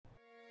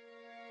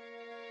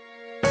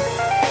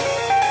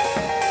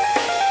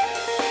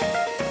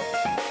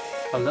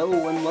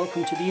Hello and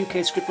welcome to the UK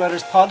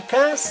Scriptwriters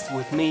Podcast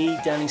with me,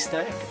 Danny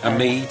Stack. And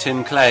me,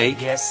 Tim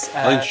Clegg. Yes.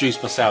 I'll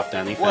introduce myself,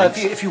 Danny. Well,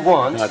 thanks. if you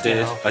want. I did.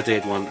 You know. I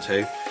did want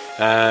to.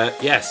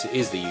 Yes, it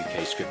is the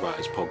UK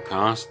Scriptwriters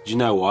Podcast. Do you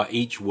know what?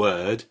 Each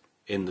word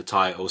in the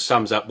title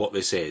sums up what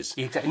this is.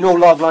 No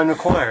logline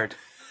required.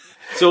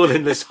 It's all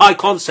in this high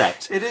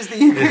concept. It is the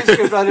UK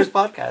Scriptwriters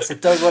Podcast. It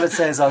does what it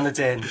says on the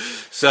tin.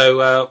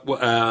 So,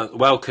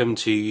 welcome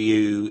to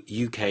you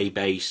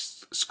UK-based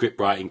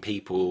scriptwriting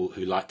people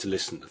who like to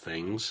listen to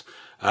things.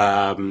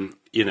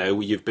 You know,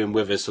 you've been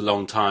with us a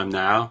long time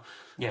now.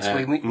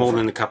 Yes, more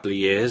than a couple of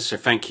years. So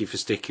thank you for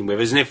sticking with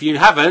us. And if you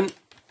haven't,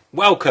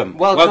 welcome.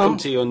 Welcome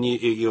to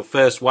your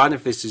first one,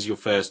 if this is your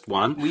first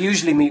one. We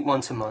usually meet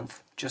once a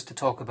month just to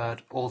talk about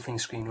all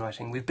things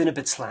screenwriting. We've been a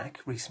bit slack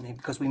recently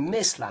because we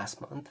missed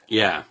last month.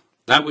 Yeah,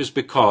 that was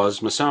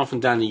because myself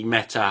and Danny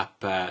met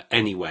up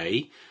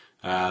anyway.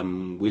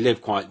 We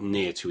live quite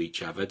near to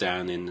each other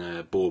down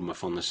in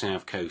Bournemouth on the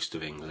south coast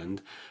of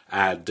England,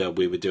 and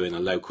we were doing a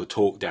local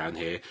talk down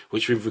here,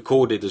 which we've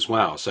recorded as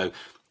well. So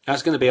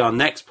that's going to be our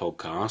next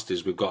podcast.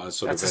 Is we've got a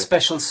sort of a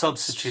special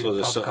substitute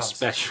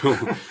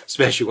podcast.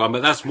 special one.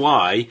 But that's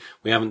why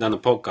we haven't done a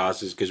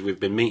podcast, is because we've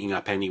been meeting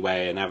up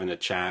anyway and having a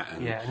chat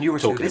and, and you were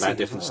talking too busy about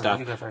different stuff.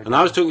 And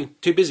I was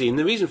too busy. And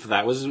the reason for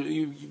that was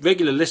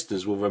regular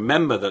listeners will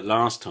remember that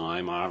last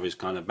time I was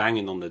kind of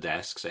banging on the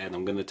desk saying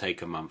I'm going to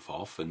take a month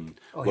off and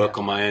work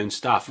on my own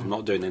stuff. I'm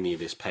not doing any of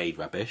this paid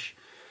rubbish.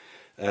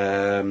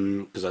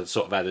 Because I'd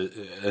sort of had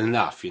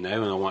enough, you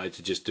know, and I wanted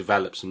to just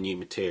develop some new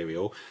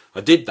material.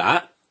 I did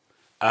that.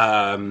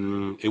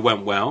 It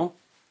went well.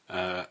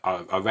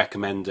 I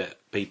recommend that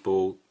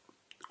people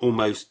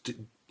almost.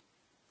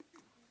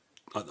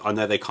 I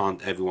know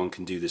everyone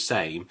can do the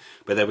same,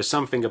 but there was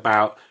something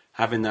about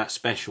having that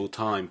special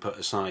time put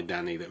aside,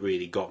 Danny, that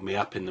really got me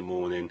up in the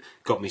morning,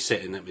 got me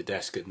sitting at my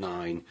desk at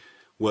 9,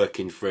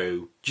 working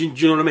through. Do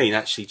you know what I mean?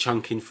 Actually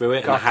chunking through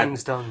it. Got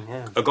things done.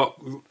 Yeah. I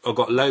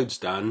got loads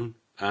done.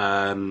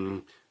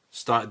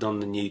 Started on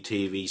the new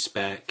TV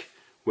spec.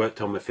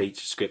 Worked on my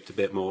feature script a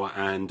bit more,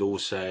 and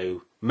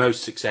also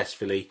most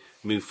successfully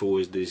moved forward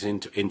with this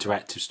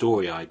interactive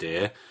story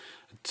idea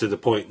to the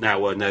point now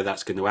where I know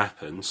that's going to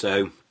happen.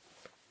 So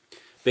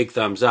big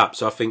thumbs up.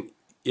 So I think,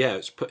 yeah,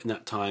 it's putting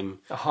that time...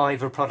 A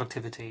hive of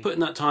productivity.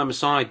 Putting that time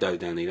aside, though,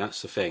 Danny,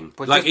 that's the thing.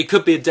 But it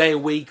could be a day a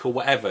week or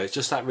whatever. It's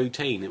just that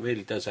routine. It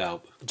really does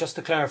help. Just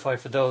to clarify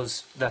for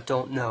those that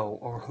don't know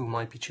or who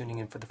might be tuning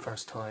in for the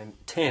first time,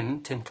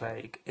 Tim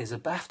Clegg, is a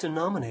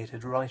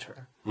BAFTA-nominated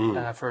writer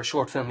for a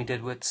short film he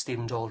did with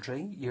Stephen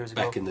Daldry years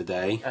ago. Back in the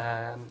day.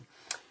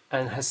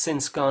 And has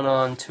since gone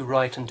on to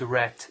write and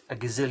direct a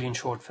gazillion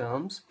short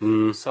films,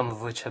 some of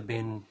which have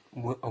been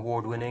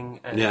award-winning.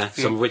 And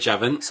some of which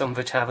haven't. Some of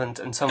which haven't,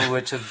 and some of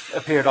which have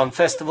appeared on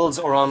festivals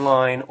or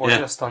online or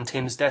just on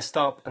Tim's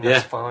desktop, and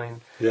that's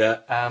fine. Yeah.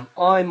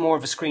 I'm more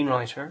of a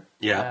screenwriter,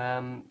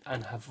 and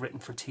have written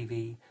for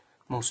TV,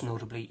 most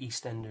notably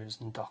EastEnders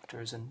and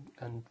Doctors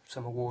and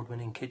some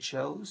award-winning kid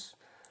shows.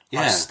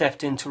 Yeah. I've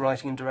stepped into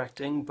writing and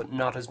directing, but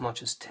not as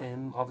much as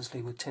Tim,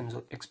 obviously with Tim's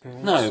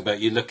experience. No,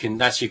 but you're looking,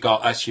 that's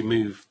your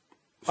move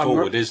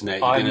forward, isn't it?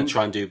 You're going to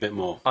try and do a bit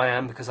more. I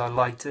am, because I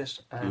liked it,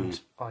 and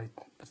I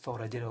thought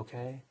I did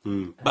okay.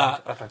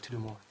 But I'd like to do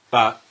more.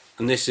 But,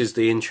 and this is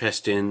the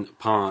interesting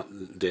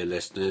part, dear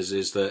listeners,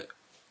 is that,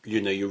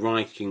 you know, you're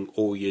writing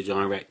or you're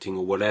directing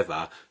or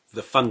whatever,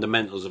 the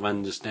fundamentals of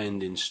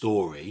understanding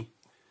story...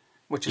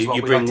 Which is what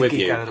you we bring like to with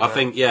geek you. out about. I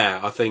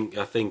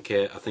think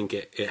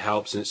it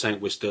helps, and it's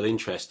something we're still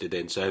interested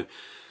in. So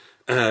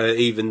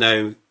even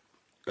though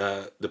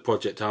the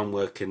project I'm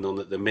working on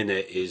at the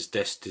minute is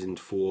destined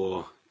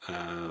for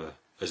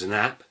as an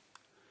app,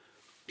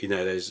 you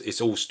know, it's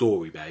all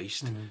story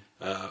based.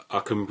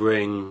 I've got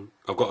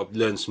to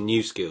learn some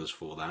new skills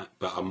for that,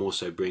 but I'm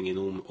also bringing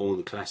all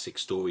the classic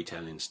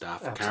storytelling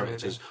stuff,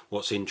 characters,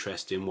 what's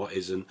interesting, what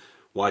isn't.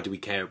 Why do we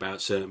care about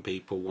certain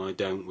people? Why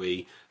don't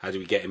we? How do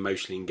we get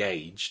emotionally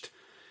engaged?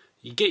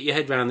 You get your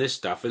head around this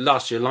stuff, it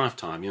lasts you a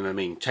lifetime, you know what I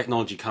mean?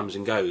 Technology comes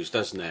and goes,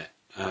 doesn't it?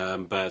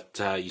 But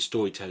your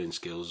storytelling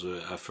skills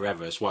are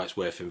forever. That's why it's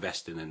worth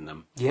investing in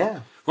them. Yeah.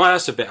 Right,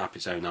 that's a bit up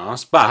its own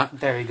arse, but...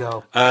 There you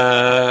go.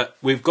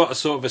 We've got a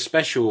sort of a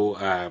special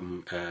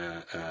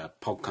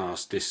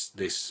podcast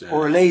this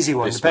or a lazy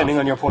one, depending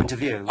on your point of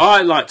view.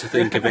 I like to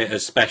think of it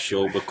as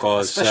special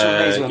because,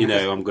 you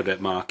know, I'm good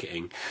at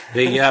marketing.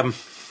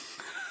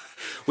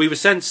 We were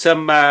sent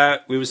some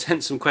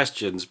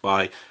questions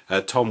by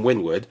Tom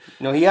Winwood.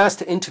 No, he asked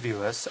to interview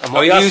us, and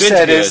what you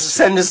said is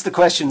send us the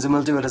questions and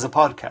we'll do it as a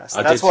podcast.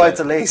 That's why it's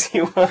a lazy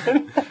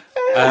one.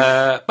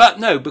 But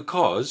no,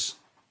 because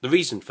the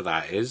reason for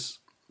that is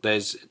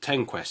there's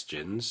 10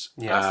 questions.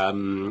 Yes.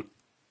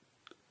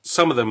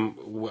 Some of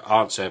them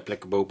aren't so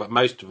applicable, but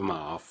most of them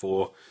are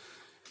for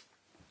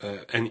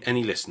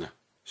any listener.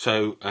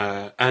 So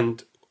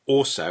and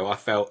also I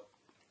felt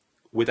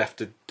we'd have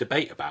to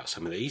debate about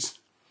some of these.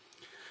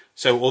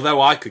 So although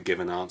I could give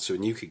an answer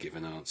and you could give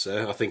an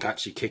answer, I think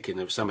actually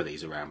kicking some of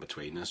these around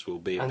between us will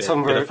be a bit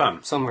of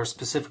fun. Some are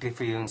specifically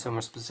for you and some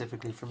are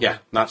specifically for me. Yeah,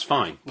 that's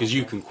fine, because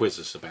you can quiz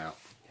us about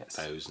Yes.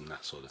 those and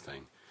that sort of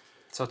thing.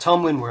 So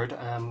Tom Winward,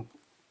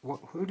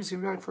 who does he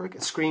write for?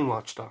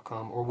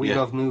 Screenwatch.com or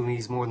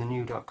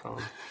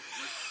WeLoveMoviesMoreThanYou.com.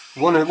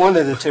 One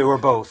of the two or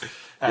both.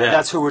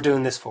 That's who we're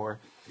doing this for.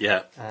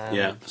 Yeah,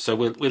 yeah. So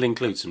we'll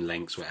include some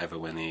links, whatever,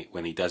 when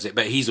he does it.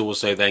 But he's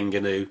also then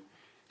going to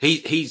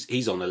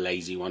he's on a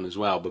lazy one as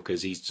well,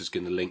 because he's just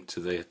going to link to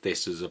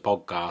this as a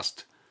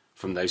podcast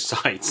from those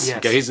sites.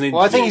 Yes. Well,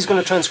 I think he's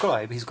going to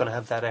transcribe. He's going to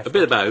have that effort. A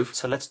bit of both.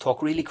 So let's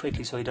talk really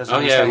quickly so he doesn't. Oh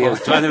yeah.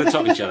 Try and never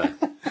top each other.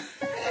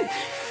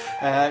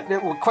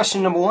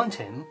 Question number 1,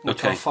 Tim,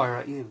 which I'll fire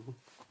at you.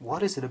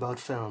 What is it about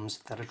films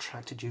that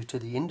attracted you to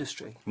the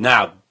industry?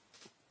 Now,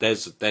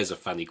 there's a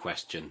funny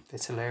question.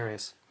 It's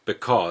hilarious.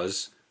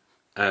 Because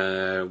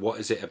what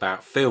is it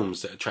about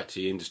films that attract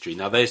the industry?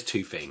 Now, there's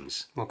two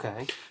things.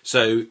 Okay.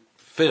 So,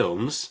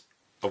 films,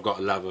 I've got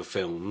a love of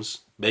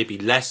films. Maybe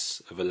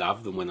less of a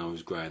love than when I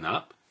was growing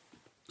up.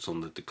 It's on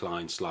the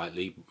decline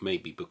slightly,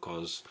 maybe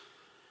because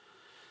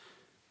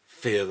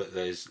feel that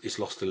it's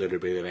lost a little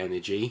bit of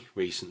energy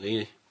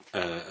recently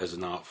as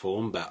an art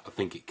form, but I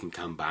think it can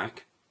come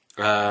back.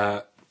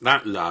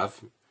 That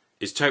love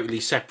is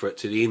totally separate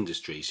to the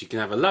industry. So you can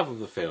have a love of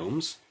the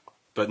films,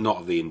 but not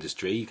of the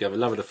industry. You can have a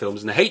love of the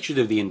films and a hatred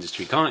of the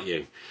industry, can't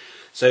you?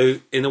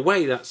 So in a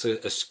way, that's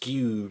a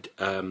skewed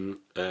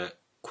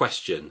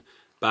question.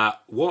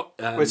 But what...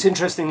 well, it's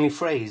interestingly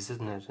phrased,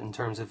 isn't it, in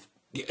terms of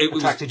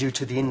attracted you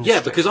to the industry?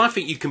 Yeah, because I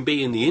think you can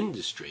be in the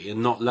industry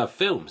and not love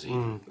films.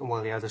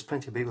 Well, yeah, there's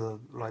plenty of people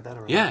like that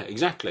around. Yeah,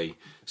 exactly.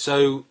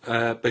 So,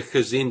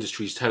 because the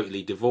industry is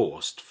totally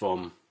divorced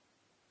from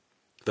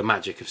the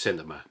magic of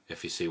cinema,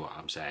 if you see what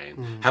I'm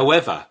saying.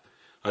 However,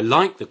 I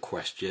like the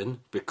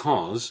question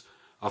because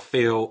I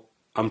feel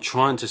I'm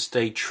trying to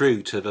stay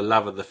true to the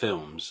love of the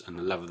films and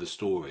the love of the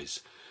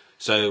stories.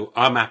 So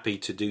I'm happy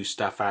to do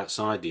stuff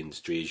outside the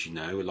industry, as you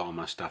know. A lot of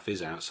my stuff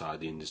is outside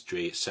the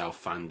industry. It's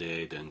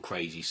self-funded and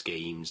crazy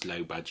schemes,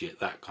 low budget,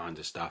 that kind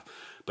of stuff.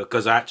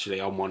 Because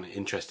actually I'm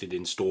interested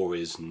in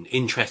stories and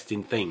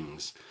interesting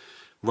things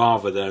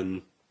rather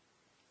than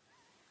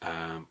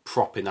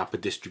propping up a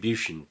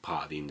distribution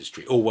part of the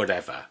industry or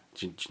whatever.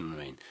 Do you know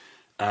what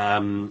I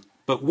mean?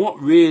 But what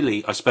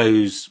really, I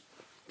suppose,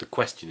 the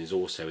question is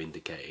also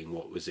indicating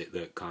what was it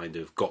that kind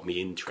of got me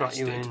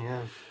interested. Got you in,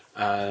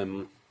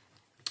 yeah.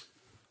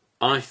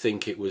 I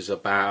think it was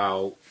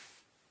about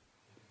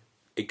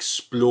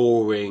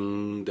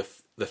exploring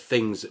the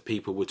things that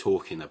people were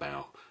talking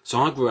about.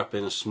 So I grew up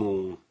in a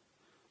small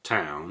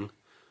town,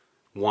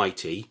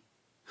 whitey,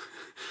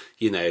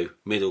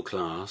 middle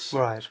class.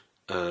 Right.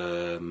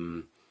 There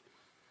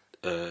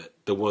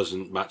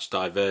wasn't much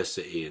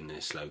diversity in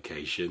this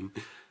location.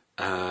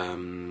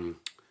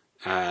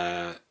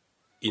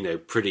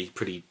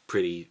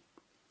 Pretty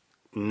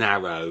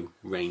narrow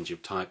range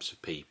of types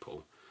of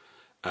people.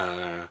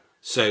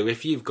 So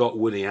if you've got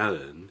Woody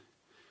Allen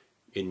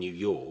in New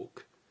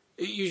York,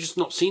 you've just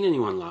not seen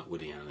anyone like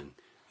Woody Allen.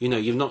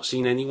 You've not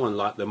seen anyone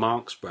like the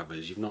Marx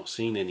Brothers. You've not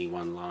seen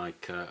anyone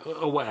like,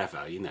 or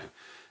whatever,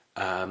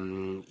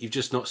 You've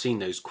just not seen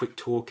those quick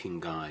talking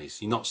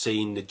guys. You've not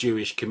seen the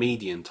Jewish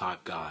comedian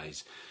type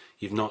guys.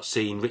 You've not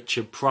seen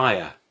Richard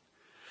Pryor.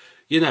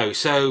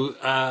 So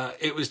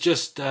it was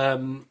just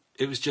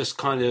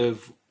kind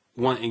of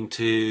wanting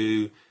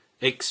to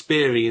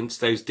experience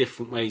those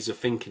different ways of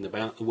thinking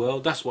about the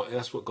world. That's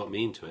what got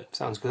me into it.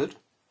 Sounds good.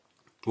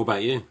 What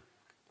about you?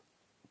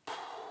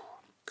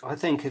 I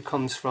think it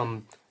comes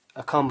from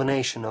a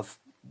combination of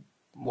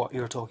what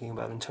you're talking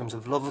about in terms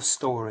of love of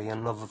story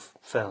and love of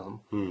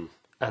film,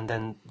 and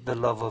then the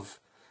love of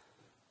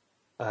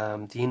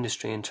the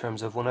industry in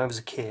terms of when I was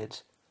a kid,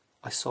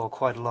 I saw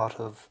quite a lot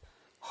of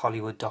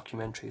Hollywood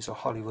documentaries or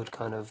Hollywood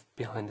kind of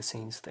behind the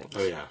scenes things.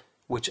 Oh yeah.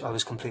 Which I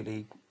was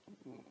completely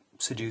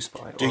seduced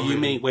by. Do you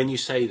mean, when you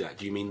say that,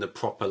 do you mean the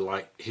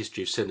proper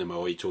history of cinema,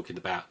 or are you talking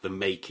about the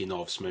making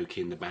of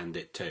Smokey and the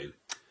Bandit too?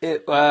 They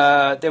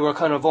were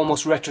kind of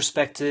almost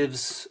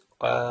retrospectives,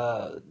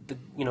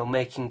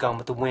 making Gone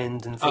with the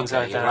Wind and things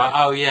like that. Right.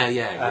 Oh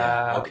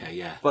yeah. Okay,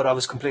 yeah. But I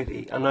was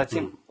completely, and I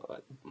think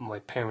my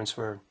parents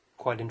were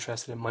quite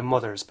interested in. My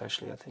mother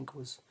especially, I think,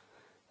 was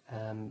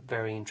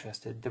very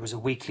interested. There was a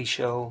weekly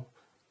show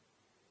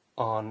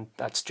on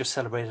that's just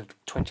celebrated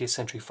 20th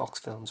Century Fox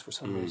films for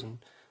some reason.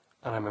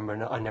 And I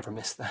remember I never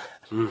missed that.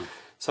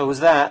 So it was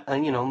that,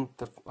 and I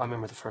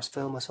remember the first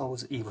film I saw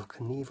was Evel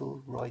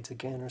Knievel Rides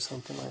Again or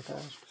something like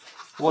that.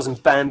 It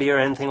wasn't Bambi or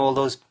anything all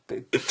those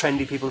big,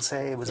 trendy people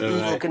say. It was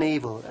Evel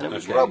Knievel, and it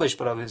was rubbish,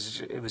 but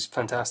it was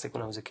fantastic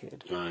when I was a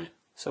kid. Right.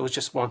 So it was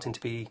just wanting to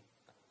be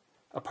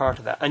a part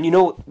of that. And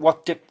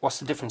what's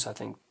the difference, I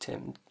think,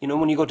 Tim?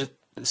 When you go to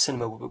the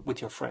cinema with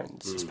your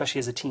friends, especially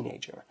as a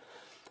teenager,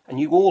 and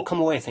you all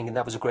come away thinking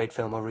that was a great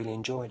film, I really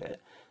enjoyed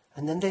it,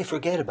 and then they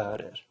forget about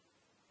it.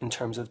 In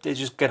terms of, they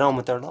just get on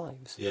with their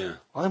lives. Yeah.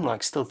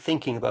 I'm still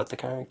thinking about the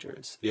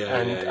characters. Yeah,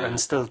 and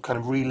still kind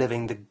of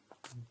reliving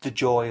the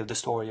joy of the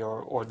story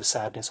or the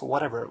sadness or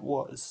whatever it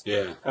was.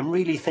 Yeah. I'm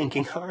really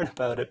thinking hard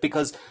about it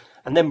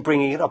and then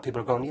bringing it up, people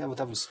are going, yeah, well,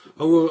 that was...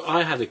 Oh, well,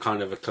 I had a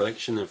kind of a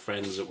collection of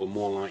friends that were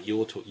more like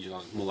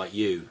more like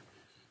you.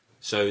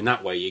 So in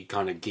that way, you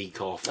kind of geek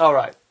off All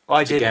right.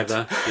 I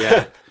together. didn't.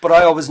 Yeah. But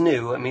I always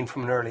knew, I mean,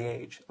 from an early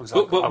age, I was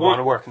like, But I want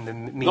to work in the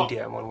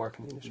media, I want to work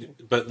in the industry.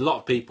 But a lot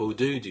of people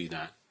do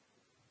that.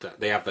 That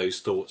they have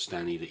those thoughts,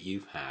 Danny, that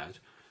you've had,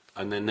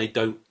 and then they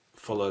don't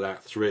follow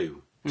that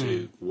through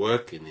to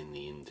working in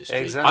the industry.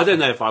 Exactly. I don't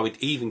know if I would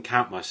even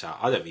count myself.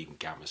 I don't even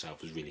count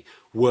myself as really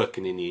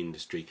working in the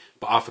industry,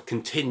 but I've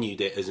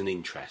continued it as an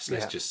interest.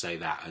 Let's just say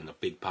that, and a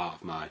big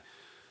part of my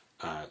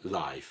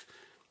life.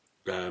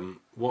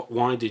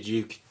 Why did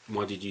you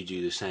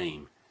do the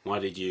same? How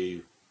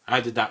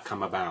did that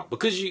come about?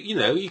 Because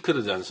you could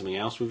have done something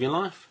else with your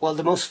life. Well,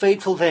 the most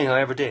fateful thing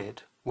I ever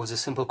did was a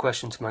simple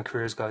question to my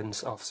careers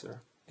guidance officer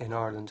in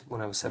Ireland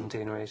when I was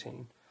 17 or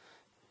 18.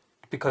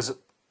 Because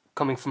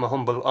coming from a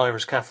humble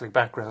Irish Catholic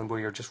background where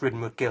you're just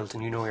ridden with guilt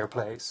and you know your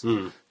place,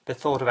 the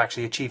thought of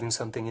actually achieving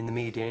something in the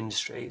media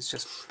industry is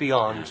just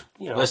beyond,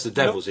 Well, that's the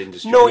devil's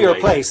industry. Know your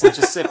anyway. place and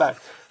just sit back.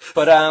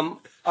 But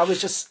I was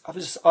just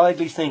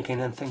idly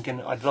thinking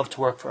I'd love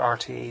to work for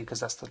RTE because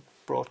that's the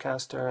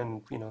broadcaster,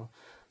 and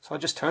so I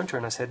just turned to her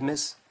and I said,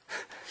 Miss,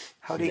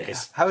 how do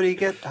you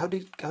get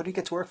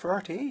to work for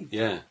RTE?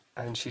 Yeah.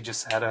 And she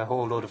just had a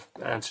whole load of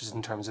answers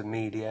in terms of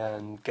media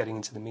and getting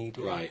into the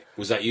media. Right.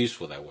 Was that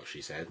useful, though, what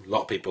she said? A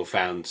lot of people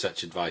found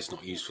such advice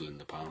not useful in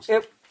the past.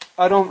 Yep.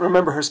 I don't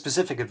remember her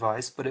specific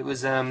advice, but it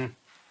was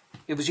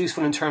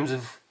useful in terms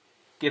of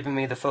giving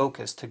me the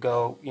focus to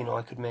go,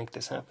 I could make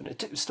this happen.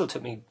 It still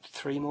took me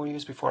 3 more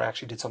years before I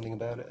actually did something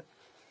about it,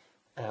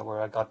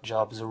 where I got a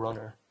job as a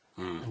runner.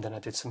 And then I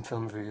did some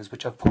film reviews,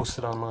 which I've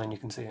posted online. You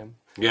can see them.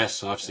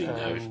 Yes, I've seen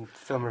those.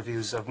 Film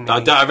reviews of me.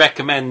 I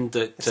recommend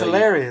that. It's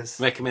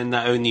hilarious. Recommend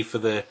that only for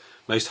the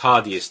most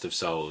hardiest of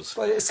souls.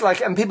 But it's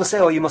like, and people say,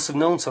 "Oh, you must have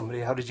known somebody.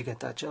 How did you get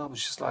that job?"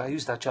 It's just like I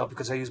used that job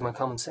because I used my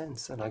common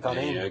sense and I got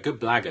in. You're a good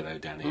blagger, though,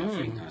 Danny. I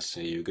think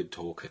you're a good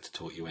talker to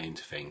talk your way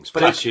into things. But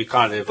Plus, you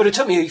kind of. But it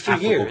took me a few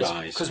affable years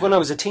guys, because when I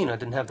was a teen, I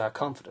didn't have that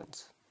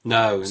confidence.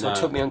 No. So it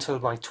took me until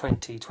my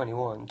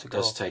 21 to go.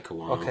 Does take a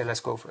while. Okay, let's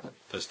go for it.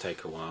 Does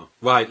take a while.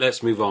 Right,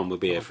 let's move on. We'll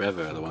be here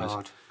forever otherwise.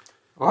 God.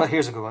 Well,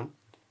 here's a good one.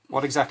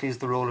 What exactly is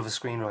the role of a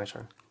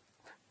screenwriter?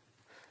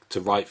 To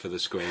write for the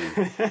screen.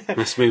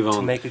 Let's move on.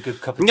 To make a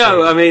good cup of tea.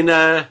 No, I mean...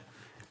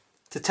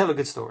 to tell a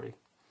good story.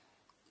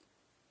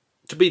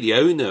 To be the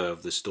owner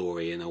of the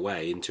story in a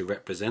way and to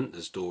represent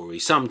the story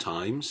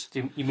sometimes.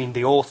 You mean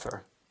the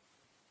author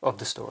of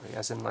the story,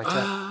 as in like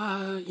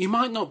that? You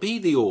might not be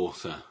the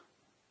author.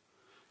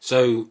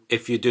 So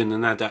if you're doing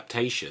an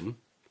adaptation,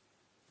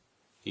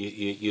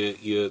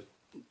 you're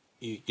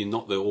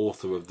not the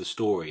author of the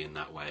story in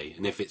that way.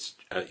 And if it's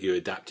you're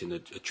adapting a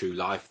true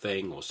life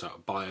thing or sort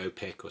of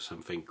biopic or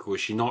something, of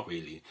course you're not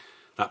really.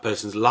 That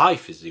person's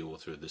life is the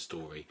author of the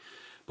story.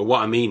 But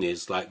what I mean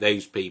is, like,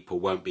 those people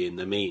won't be in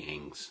the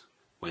meetings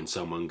when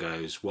someone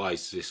goes, "Why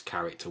is this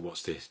character?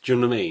 What's this?" Do you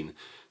know what I mean?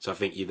 So I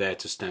think you're there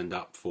to stand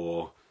up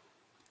for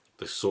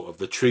the sort of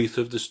the truth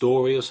of the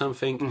story or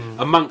something,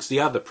 amongst the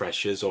other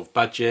pressures of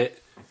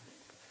budget,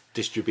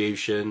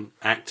 distribution,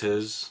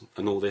 actors,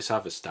 and all this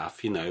other stuff,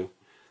 So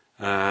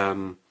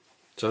I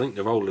think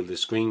the role of the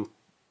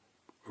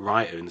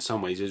screenwriter in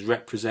some ways is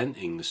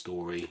representing the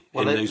story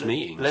in those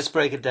meetings. Let's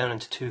break it down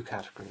into 2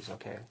 categories,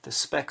 okay? The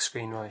spec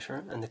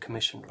screenwriter and the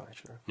commission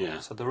writer. Yeah.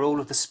 So the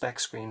role of the spec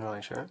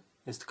screenwriter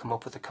is to come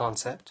up with a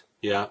concept.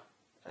 Yeah.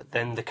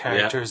 Then the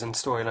characters and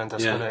storyline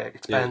that's going to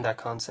expand that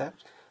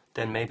concept.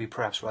 Then maybe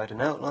perhaps write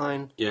an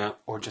outline. Yeah.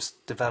 Or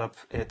just develop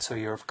it so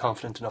you're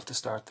confident enough to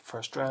start the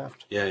first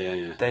draft.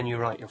 Yeah. Then you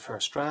write your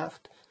first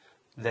draft.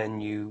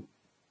 Then you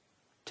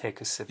take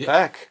a sit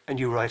back and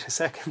you write a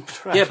second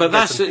draft. Yeah, but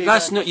that's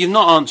not. You're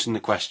not answering the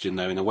question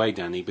though, in a way,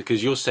 Danny,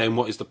 because you're saying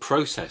what is the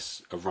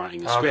process of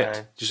writing a script.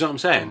 Do you see what I'm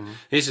saying?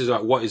 This is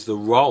like what is the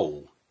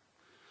role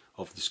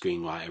of the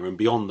screenwriter, and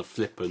beyond the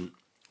flippant,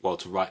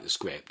 to write the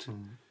script.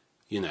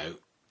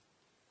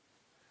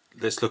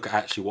 Let's look at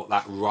actually what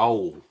that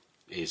role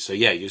is. So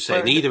yeah, you're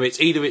saying either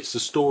it's the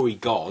story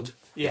god,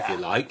 if you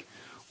like,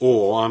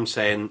 or I'm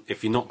saying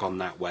if you're not gone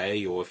that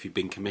way, or if you've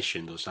been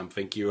commissioned or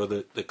something, you're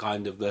the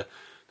kind of the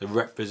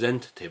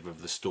representative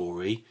of the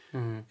story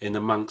in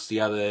amongst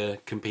the other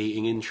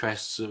competing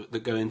interests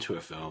that go into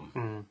a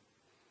film.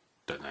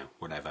 Don't know,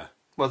 whatever.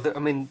 Well, I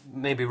mean,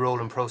 maybe role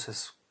and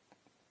process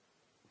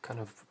kind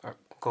of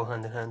go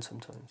hand in hand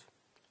sometimes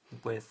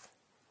with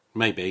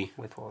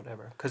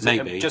whatever. Because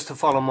just to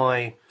follow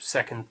my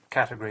second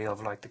category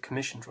of like the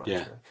commissioned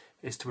writer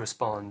is to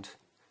respond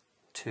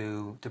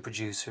to the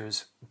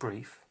producer's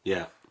brief.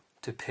 Yeah.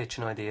 To pitch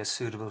an idea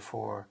suitable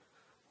for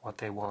what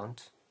they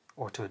want,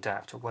 or to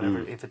adapt, or whatever,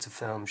 if it's a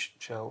film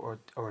show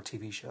or a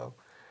TV show,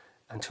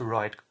 and to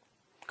write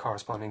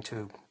corresponding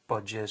to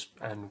budget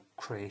and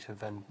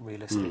creative and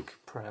realistic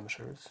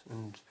parameters.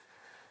 And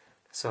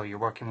so you're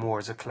working more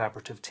as a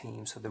collaborative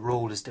team, so the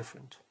role is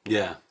different.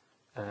 Yeah.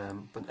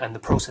 And the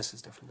process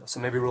is different, though.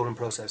 So maybe role and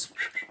process.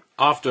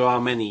 After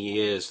our many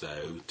years,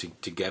 though,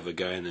 together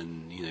going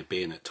and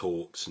being at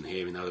talks and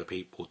hearing other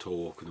people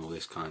talk and all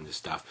this kind of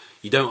stuff,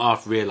 you don't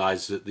half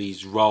realise that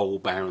these role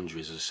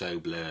boundaries are so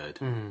blurred.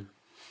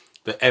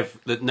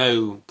 That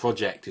no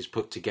project is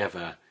put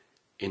together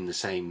in the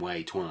same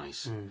way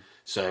twice.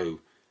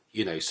 So,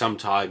 you know,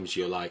 sometimes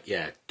you're like,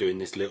 yeah, doing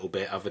this little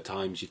bit. Other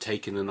times you're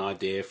taking an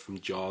idea from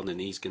John and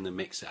he's going to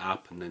mix it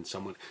up, and then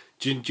someone.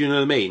 Do you know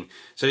what I mean?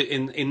 So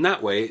in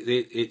that way,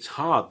 it's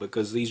hard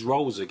because these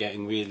roles are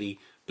getting really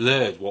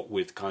blurred. What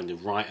with kind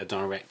of writer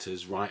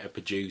directors, writer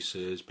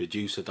producers,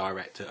 producer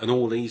director, and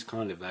all these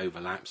kind of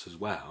overlaps as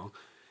well.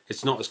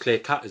 It's not as clear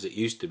cut as it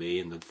used to be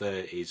in the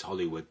 30s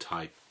Hollywood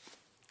type.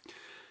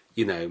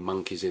 You know,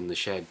 monkeys in the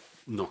shed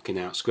knocking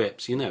out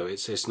scripts. You know,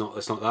 it's not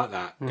like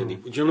that. Do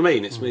you know what I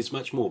mean? It's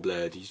much more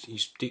blurred. You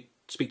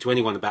speak to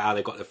anyone about how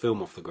they got the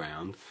film off the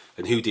ground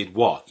and who did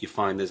what. You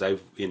find there's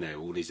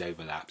all these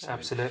overlaps.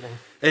 Absolutely.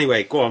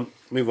 Anyway, go on,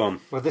 move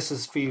on. Well, this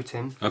is for you,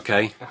 Tim.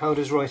 Okay. How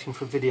does writing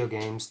for video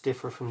games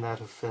differ from that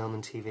of film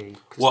and TV?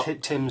 Because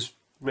Tim's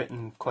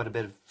written quite a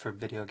bit for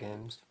video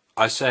games.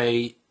 I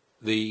say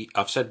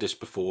I've said this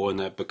before, and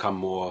they've become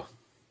more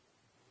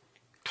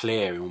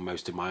clear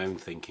almost in my own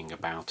thinking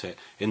about it,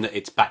 in that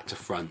it's back to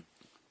front.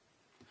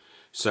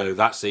 So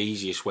that's the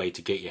easiest way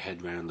to get your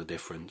head around the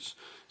difference.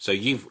 So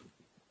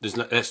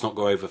let's not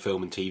go over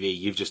film and TV.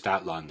 You've just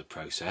outlined the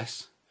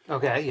process.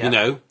 Okay, yeah. You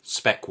know,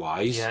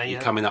 spec-wise,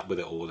 you're coming up with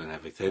it all and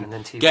everything. And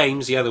then TV.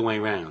 Games the other way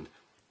around,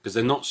 because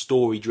they're not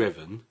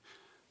story-driven.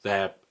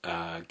 They're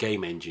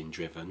game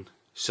engine-driven.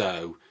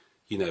 So,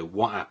 you know,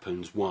 what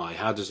happens, why,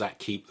 how does that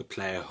keep the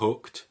player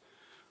hooked?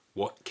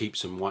 What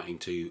keeps them wanting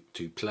to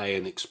play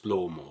and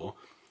explore more?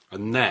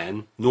 And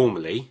then,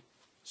 normally,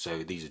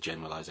 so these are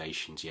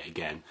generalizations yet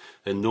again,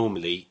 then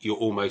normally you're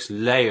almost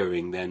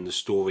layering then the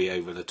story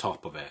over the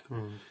top of it.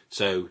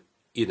 So,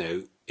 you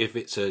know, if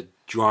it's a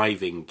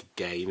driving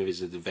game, if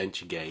it's an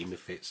adventure game,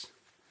 if it's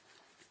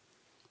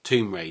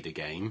Tomb Raider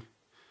game,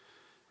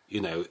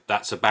 you know,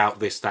 that's about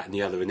this, that and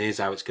the other, and here's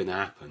how it's going to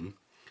happen.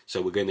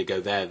 So we're going to go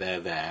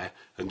there,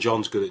 and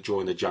John's good at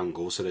drawing a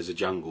jungle, so there's a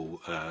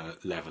jungle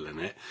level in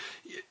it.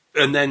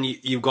 And then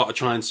you've got to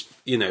try and,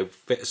 you know,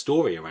 fit a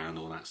story around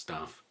all that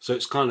stuff. So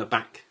it's kind of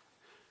back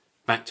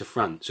to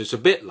front. So it's a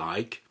bit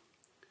like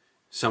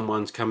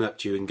someone's coming up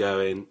to you and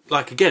going,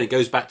 like, again, it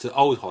goes back to the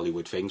old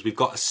Hollywood things. We've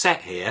got a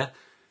set here,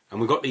 and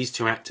we've got these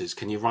two actors.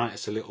 Can you write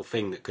us a little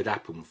thing that could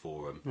happen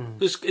for them?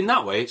 In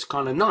that way, it's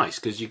kind of nice,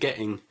 because you're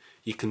getting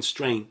your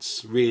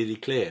constraints really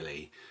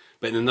clearly.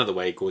 But in another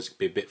way, of course, it can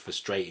be a bit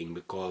frustrating,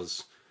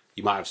 because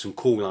you might have some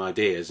cool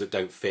ideas that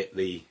don't fit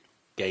the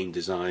game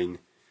design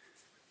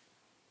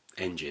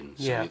engine,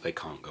 so they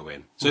can't go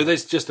in. So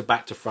there's just a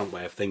back to front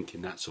way of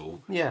thinking, that's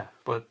all. Yeah,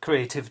 but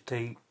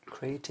creatively,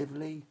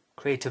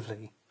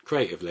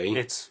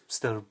 it's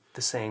still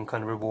the same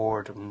kind of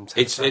reward. And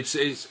it's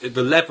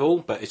the level,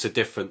 but it's a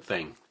different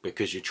thing,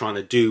 because you're trying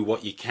to do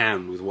what you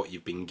can with what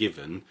you've been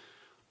given,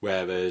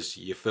 whereas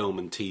your film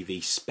and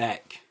TV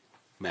spec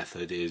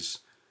method is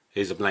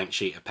here's a blank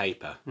sheet of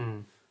paper.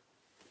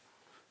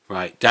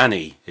 Right,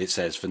 Danny, it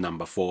says for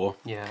number 4.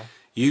 Yeah.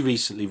 You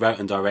recently wrote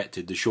and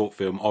directed the short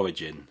film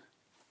Origin.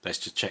 Let's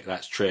just check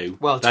that's true.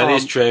 Well, that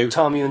is true.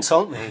 Tom, you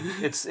insult me.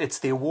 It's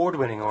the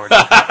award-winning Origin.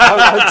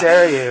 how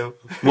dare you?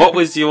 What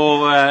was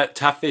your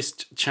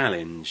toughest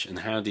challenge, and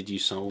how did you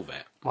solve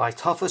it? My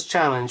toughest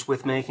challenge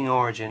with making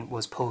Origin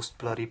was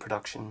post-bloody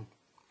production.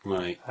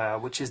 Right.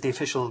 Which is the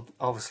official,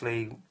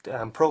 obviously,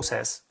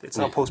 process. It's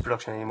not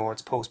post-production anymore,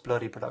 it's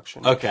post-bloody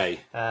production.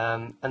 Okay.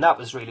 And that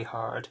was really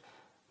hard,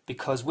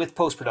 because with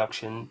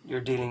post-production,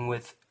 you're dealing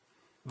with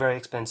very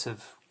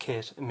expensive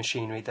kit and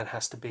machinery that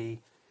has to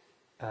be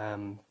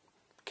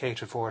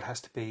catered for, it has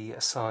to be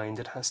assigned,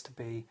 it has to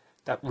be,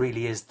 that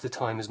really is the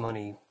time is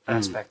money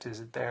aspect,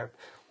 is it there?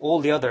 All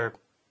the other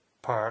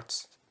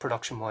parts,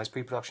 production-wise,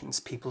 pre-production,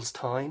 is people's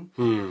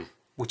time,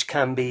 which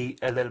can be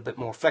a little bit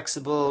more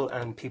flexible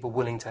and people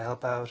willing to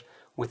help out.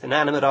 With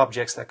inanimate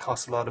objects that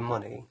cost a lot of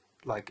money,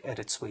 like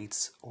edit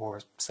suites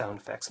or sound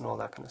effects and all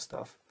that kind of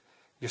stuff,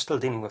 you're still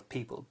dealing with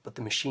people, but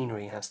the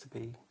machinery has to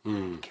be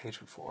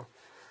catered for.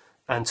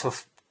 And so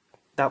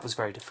that was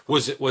very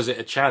difficult. Was it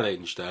a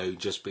challenge though?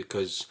 Just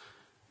because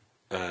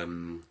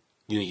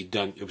you'd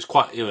done, it was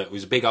quite, it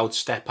was a big old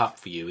step up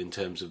for you in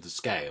terms of the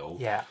scale.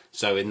 Yeah.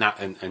 So in that,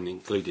 and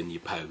including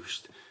your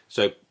post.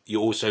 So you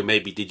also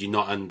maybe did you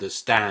not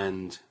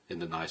understand, in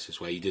the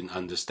nicest way, you didn't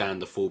understand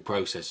the full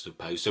process of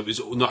post. So it was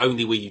not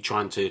only were you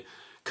trying to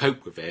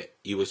cope with it,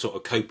 you were sort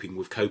of coping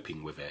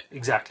with it.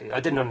 Exactly. I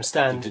didn't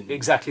understand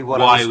exactly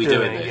what I was doing. Why are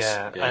we doing this?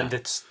 Yeah. And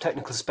its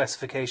technical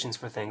specifications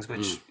for things,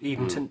 which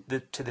even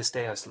to this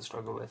day I still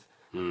struggle with.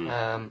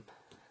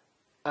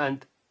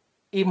 And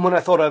even when I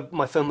thought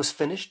my film was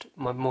finished,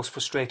 my most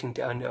frustrating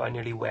day, I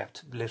nearly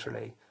wept,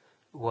 literally,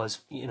 was,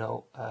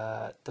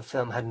 the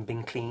film hadn't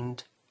been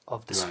cleaned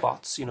of the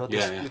spots,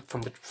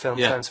 from the film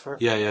transfer.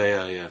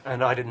 Yeah.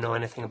 And I didn't know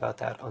anything about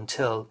that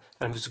until,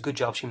 and it was a good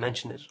job she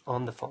mentioned it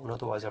on the phone,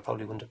 otherwise I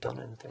probably wouldn't have done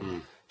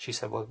anything. She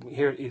said, well,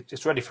 here,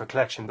 it's ready for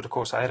collection, but of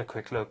course I had a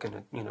quick look and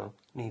it,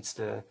 needs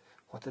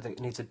it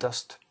needs a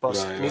dust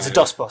bust. It needs a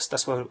dust bust,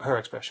 that's what her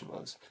expression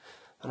was.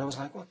 And I was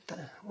like,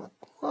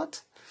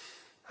 what?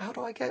 How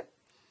do I get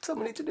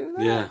somebody to do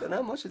that? Yeah. And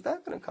how much is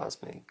that going to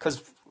cost me?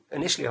 Because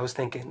initially I was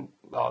thinking,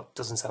 it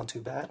doesn't sound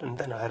too bad, and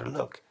then I had a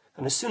look.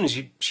 And as soon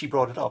as she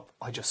brought it up,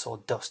 I just saw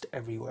dust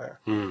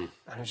everywhere, and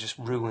it just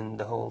ruined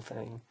the whole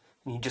thing.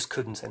 And you just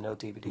couldn't send out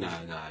DVDs.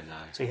 No.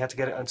 So you had to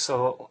get it, and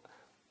so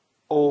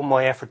all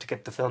my effort to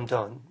get the film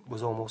done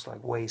was almost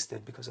like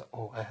wasted because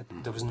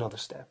there was another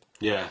step,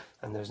 Yeah.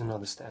 and there's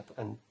another step,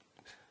 and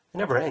it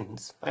never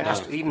ends.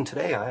 Even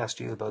today, I asked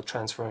you about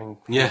transferring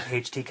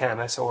HD Cam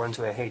SR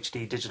into a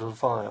HD digital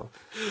file,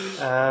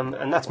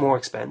 and that's more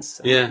expense.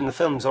 And the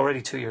film's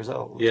already 2 years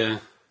old. Yeah.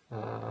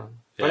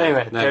 But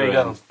anyway, there you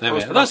go.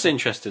 That's an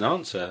interesting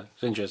answer.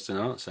 It's an interesting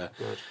answer.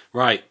 Good.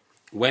 Right.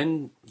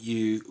 When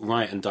you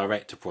write and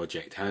direct a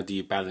project, how do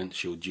you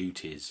balance your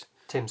duties?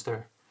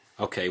 Timster.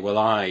 Okay, well,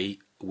 I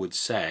would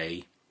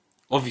say,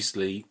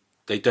 obviously,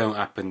 they don't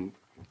happen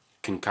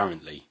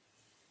concurrently.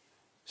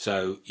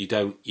 So you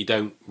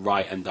don't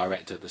write and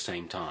direct at the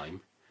same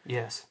time.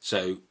 Yes.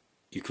 So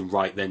you can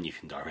write, then you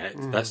can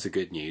direct. That's the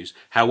good news.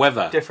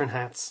 However, different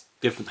hats.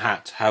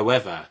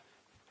 However,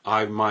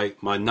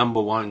 my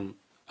number one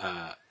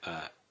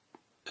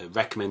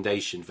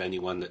recommendation for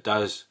anyone that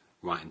does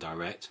write and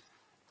direct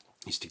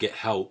is to get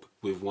help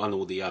with one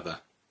or the other.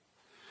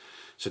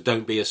 So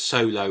don't be a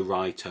solo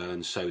writer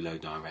and solo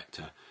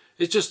director.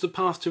 It's just the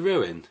path to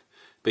ruin,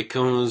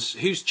 because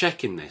who's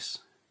checking this?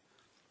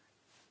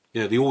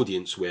 You know, the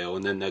audience will,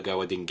 and then they'll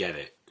go, "I didn't get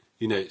it."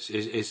 You know,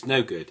 it's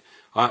no good.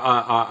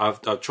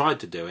 I've tried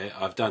to do it.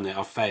 I've done it.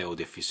 I've failed,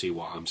 if you see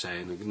what I'm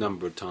saying, a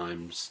number of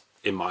times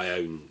in my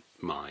own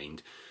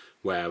mind,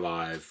 where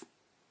I've,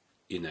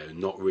 you know,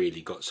 not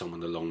really got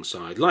someone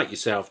alongside, like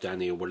yourself,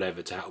 Danny, or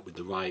whatever, to help with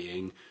the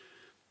writing.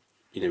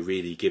 You know,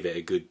 really give it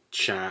a good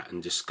chat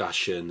and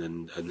discussion,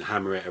 and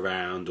hammer it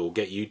around, or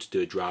get you to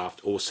do a draft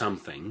or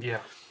something. Yeah.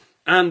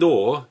 And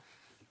or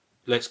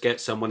let's get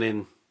someone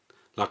in,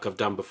 like I've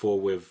done before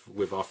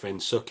with our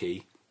friend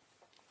Suki,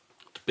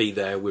 to be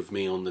there with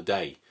me on the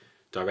day,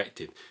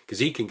 directed, because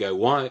he can go,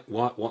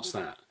 what's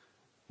that?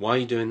 Why are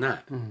you doing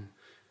that?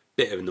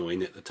 Bit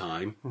annoying at the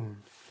time,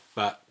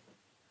 but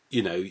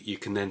you know, you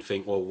can then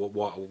think, well,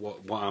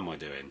 what am I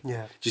doing?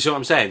 Yeah. Do you see what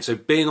I'm saying? So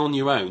being on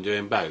your own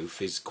doing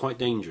both is quite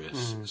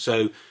dangerous.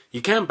 So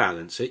you can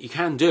balance it, you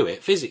can do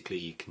it physically,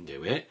 you can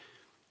do it.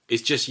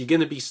 It's just you're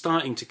going to be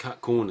starting to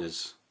cut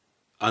corners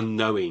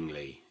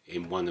unknowingly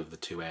in one of the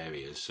two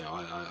areas. So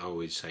I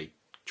always say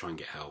try and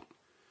get help.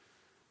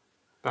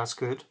 That's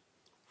good.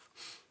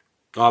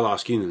 I'll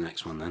ask you the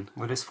next one then.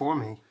 What is for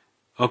me?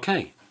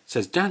 Okay. It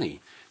says,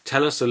 Danny,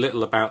 tell us a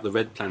little about the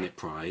Red Planet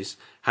Prize.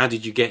 How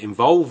did you get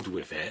involved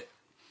with it?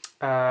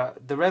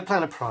 The Red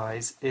Planet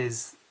Prize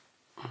is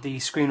the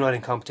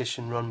screenwriting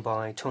competition run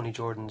by Tony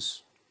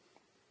Jordan's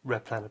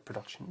Red Planet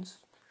Productions.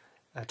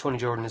 Tony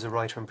Jordan is a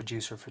writer and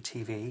producer for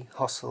TV,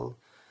 Hustle,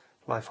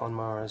 Life on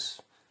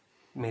Mars,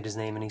 made his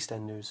name in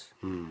EastEnders.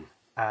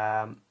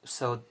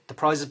 So the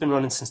prize has been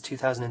running since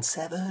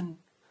 2007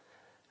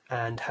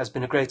 and has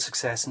been a great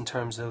success in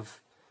terms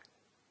of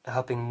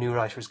helping new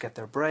writers get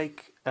their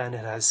break, and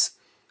it has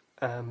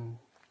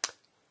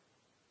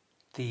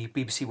the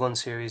BBC One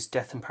series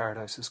Death in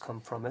Paradise has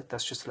come from it.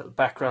 That's just a little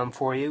background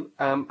for you.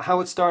 How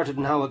it started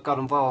and how I got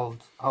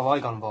involved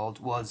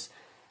was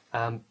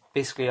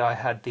basically I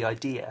had the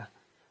idea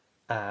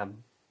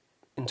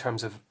in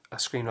terms of a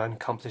screenwriting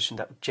competition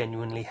that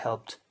genuinely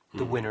helped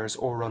the winners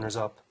or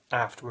runners-up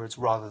afterwards,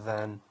 rather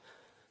than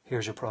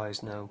here's your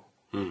prize now.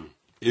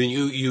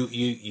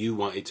 You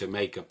wanted to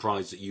make a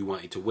prize that you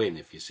wanted to win,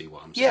 if you see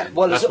what I'm saying. Yeah,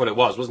 well, that's what it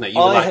was, wasn't it?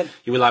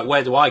 You were like,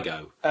 where do I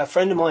go? A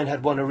friend of mine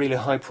had won a really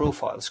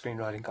high-profile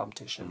screenwriting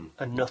competition,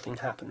 and nothing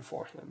happened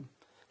for him.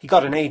 He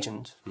got an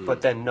agent,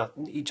 but then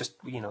he just,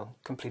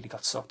 completely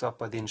got sucked up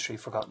by the industry,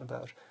 forgotten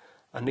about.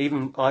 And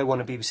even I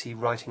won a BBC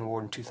Writing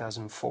Award in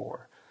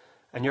 2004,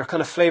 and you're kind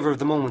of flavour of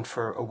the moment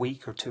for a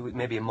week or two,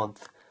 maybe a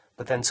month.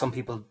 But then some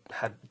people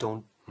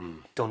don't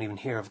even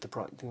hear of the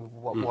prize.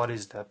 What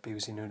is that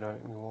BBC New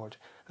Writing Award?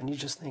 And you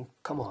just think,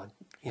 come on,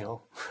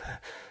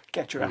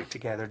 get your act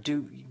together.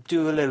 Do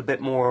a little bit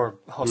more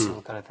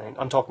hustle kind of thing.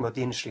 I'm talking about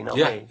the industry, not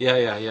me.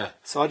 Yeah.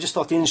 So I just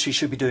thought the industry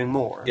should be doing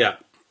more. Yeah.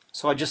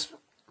 So I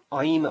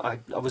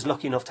was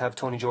lucky enough to have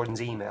Tony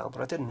Jordan's email,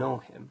 but I didn't know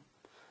him,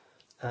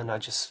 and I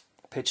just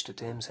pitched it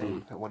to him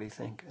saying, "What do you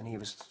think?" And he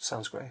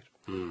sounds great.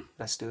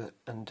 Let's do it.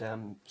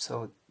 And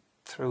so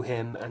through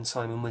him and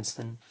Simon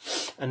Winston,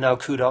 and now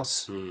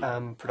Kudos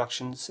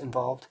Productions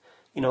involved.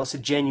 It's a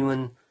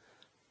genuine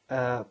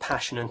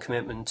passion and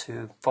commitment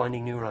to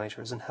finding new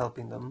writers and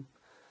helping them,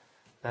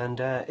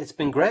 and it's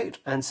been great.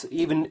 And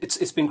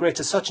it's been great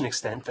to such an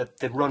extent that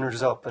the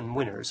runners-up and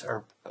winners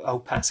are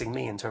outpassing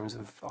me in terms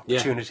of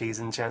opportunities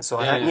and chance. So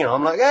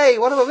I'm like, hey,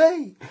 what about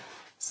me?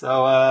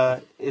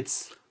 So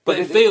it's. But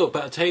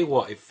I tell you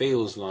what, it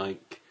feels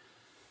like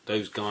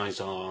those guys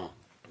are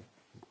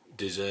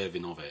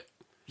deserving of it.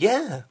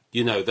 Yeah.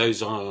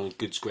 Those are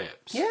good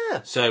scripts.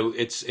 Yeah. So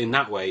it's in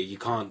that way you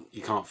can't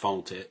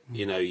fault it.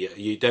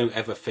 You don't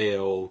ever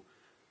feel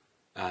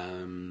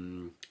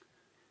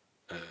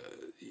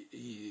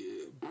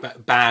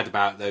bad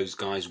about those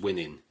guys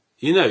winning.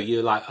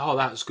 You're like, oh,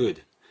 that's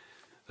good.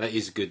 That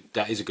is good.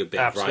 That is a good bit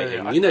Absolutely.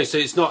 of writing. So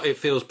it's not. It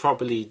feels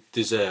properly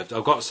deserved.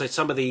 I've got to say,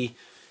 some of the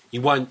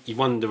you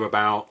wonder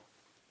about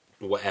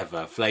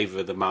whatever flavour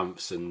of the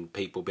months and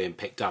people being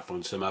picked up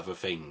on some other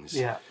things.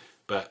 Yeah.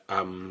 But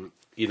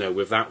you know,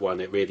 with that one,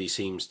 it really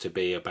seems to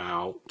be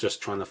about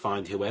just trying to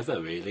find whoever.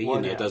 Really, Well,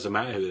 you know, yeah. it doesn't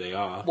matter who they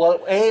are,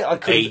 Well, I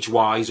couldn't,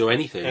 age-wise or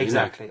anything.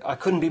 exactly. You know? I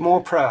couldn't be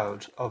more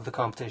proud of the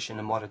competition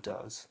and what it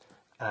does,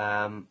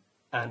 and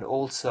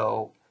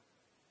also,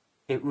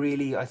 it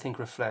really, I think,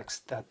 reflects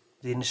that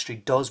the industry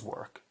does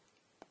work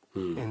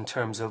in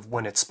terms of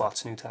when it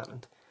spots new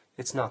talent.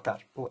 It's not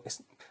that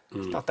it's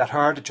not that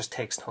hard. It just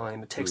takes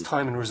time. It takes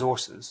time and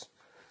resources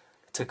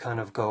to kind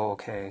of go,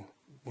 okay,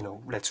 you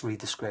know, let's read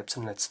the scripts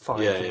and let's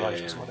find the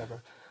writers,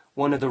 whatever.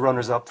 One of the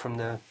runners-up from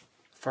the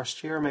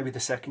first year, maybe the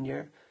second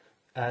year,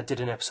 did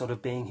an episode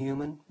of Being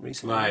Human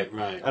recently.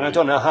 Right. And I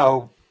don't know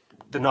how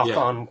the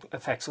knock-on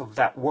effects of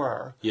that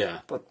were. Yeah.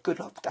 But good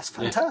luck. That's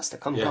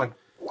fantastic. I'm like,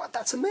 what?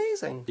 That's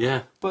amazing.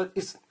 Yeah. But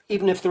it's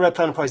even if the Red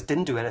Planet Prize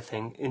didn't do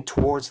anything in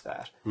towards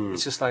that,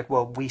 it's just like,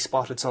 well, we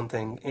spotted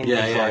something in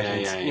these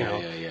writings, you know,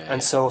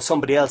 and so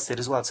somebody else did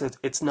as well. So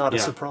it's not a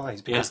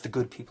surprise because the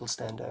good people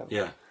stand out.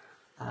 Yeah.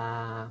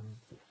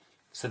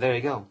 So there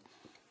you go.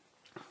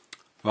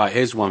 Right,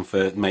 here's one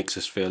that makes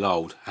us feel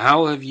old.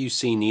 How have you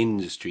seen the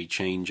industry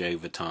change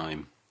over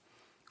time?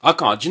 I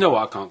can't. Do you know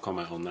what? I can't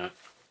comment on that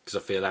because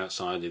I feel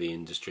outside of the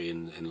industry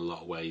in a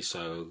lot of ways.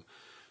 So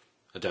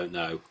I don't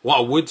know. What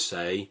I would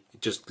say,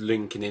 just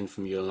linking in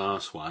from your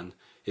last one,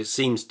 it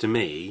seems to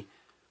me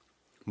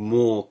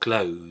more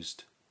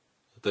closed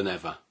than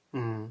ever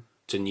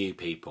to new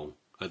people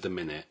at the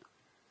minute.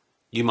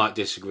 You might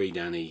disagree,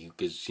 Danny,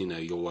 because you know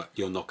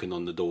you're knocking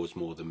on the doors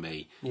more than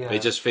me. Yeah. But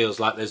it just feels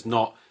like there's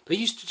not. They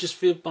used to just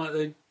feel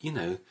like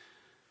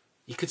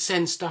you could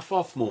send stuff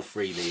off more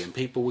freely, and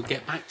people would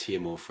get back to you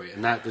more freely.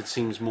 And that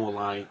seems more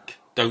like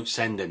don't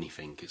send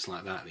anything. It's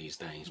like that these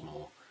days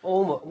more.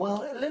 Almost,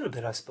 well, a little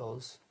bit, I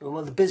suppose.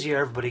 Well, the busier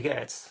everybody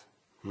gets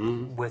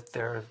with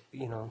their,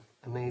 you know,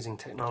 amazing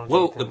technology,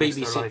 Well, that the makes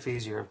BBC their life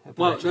easier.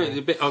 Well,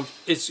 no,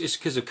 it's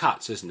because of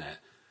cuts, isn't it?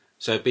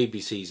 So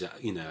BBC's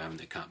having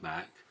to cut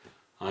back.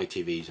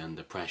 ITV's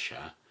under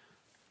pressure.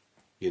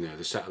 You know,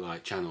 the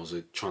satellite channels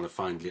are trying to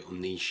find little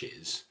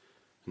niches,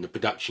 and the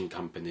production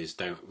companies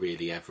don't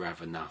really ever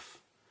have enough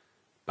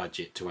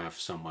budget to have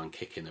someone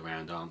kicking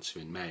around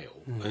answering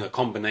mail. And a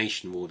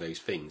combination of all those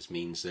things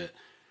means that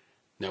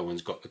no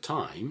one's got the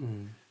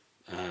time,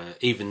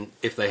 even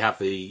if they have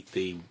the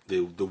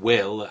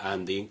will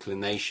and the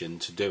inclination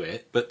to do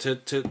it, but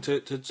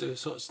to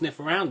sort of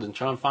sniff around and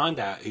try and find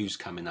out who's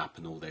coming up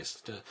and all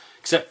this.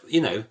 Except,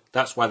 you know,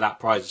 that's why that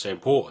prize is so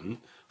important.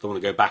 I don't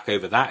want to go back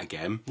over that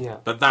again. Yeah.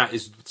 But that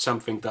is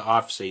something that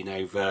I've seen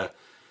over,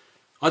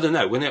 I don't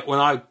know, when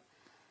I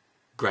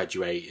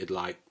graduated,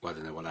 like, I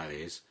don't know what that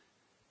is,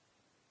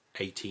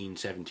 18,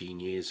 17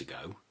 years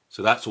ago.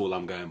 So that's all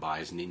I'm going by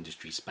as an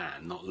industry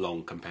span, not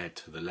long compared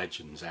to the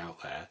legends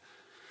out there.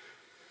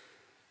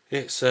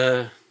 It's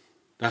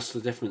that's the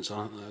difference.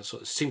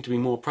 Sort of seem to be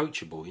more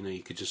approachable. You know,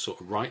 you could just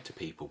sort of write to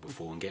people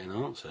before and get an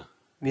answer.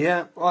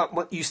 Yeah,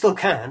 well, you still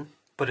can,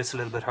 but it's a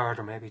little bit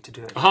harder maybe to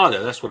do it.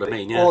 Harder, that's what I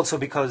mean. Yeah. Also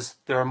because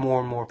there are more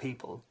and more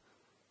people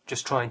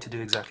just trying to do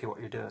exactly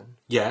what you're doing.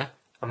 Yeah.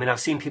 I mean, I've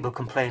seen people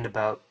complain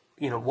about,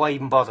 you know, why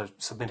even bother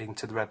submitting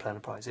to the Red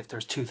Planet Prize if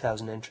there's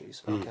 2,000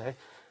 entries, okay?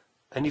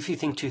 And if you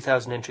think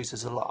 2,000 entries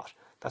is a lot,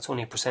 that's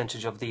only a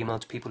percentage of the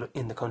amount of people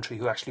in the country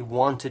who actually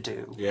want to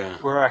do,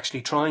 who are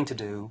actually trying to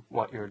do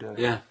what you're doing.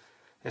 Yeah.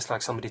 It's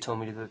like somebody told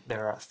me that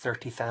there are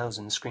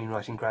 30,000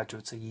 screenwriting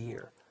graduates a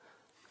year.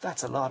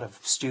 That's a lot of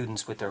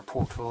students with their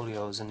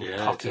portfolios and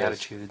cocky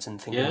attitudes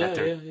and thinking that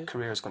their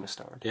career is going to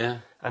start. Yeah.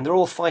 And they're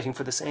all fighting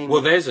for the same...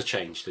 Well, there's a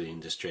change to the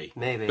industry.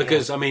 Maybe,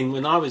 because, I mean,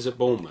 when I was at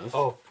Bournemouth,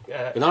 the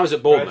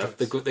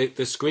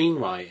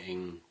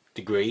screenwriting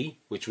degree,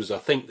 which was, I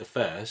think, the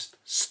first,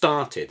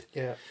 started.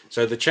 Yeah.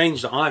 So the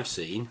change that I've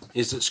seen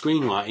is that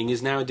screenwriting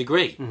is now a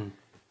degree.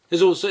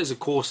 There's a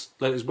course,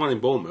 like there's one in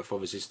Bournemouth,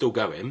 obviously, still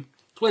going.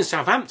 There's one in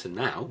Southampton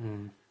now.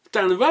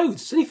 Down the road,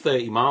 it's only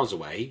 30 miles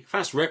away. If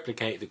that's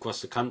replicated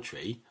across the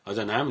country, I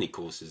don't know how many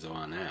courses there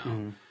are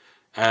now.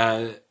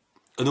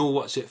 And all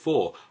what's it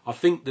for? I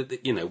think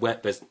that, you know,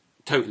 there's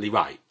totally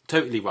right.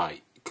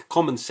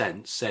 Common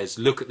sense says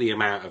look at the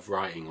amount of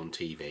writing on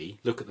TV,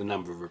 look at the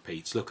number of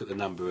repeats, look at the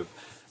number of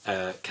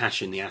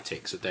cash in the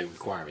attics that don't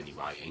require any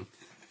writing.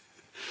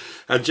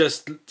 And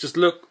just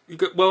look, you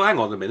go, well, hang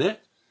on a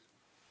minute.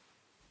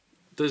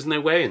 There's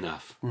no way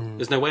enough.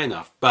 There's no way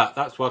enough. But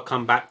that's what I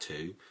come back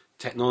to.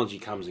 Technology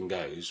comes and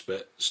goes,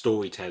 but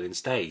storytelling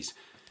stays.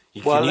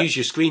 You can use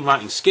your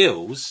screenwriting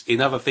skills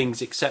in other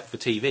things except for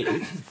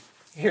TV.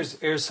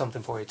 Here's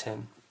something for you,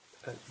 Tim.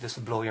 This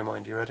will blow your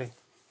mind. You ready?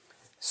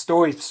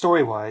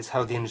 Story-wise,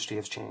 how the industry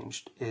has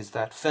changed is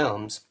that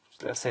films,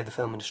 let's say the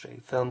film industry,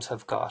 films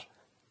have got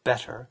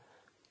better,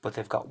 but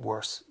they've got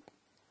worse.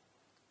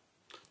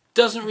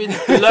 Doesn't really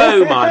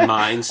blow my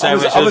mind so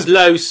much as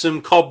blow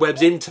some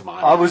cobwebs into my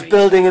mind. I was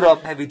building it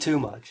up maybe too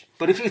much.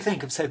 But if you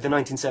think of, say, the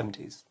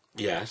 1970s,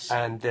 yes,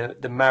 and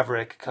the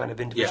maverick kind of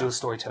individual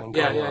storytelling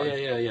going on.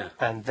 Yeah.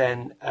 And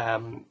then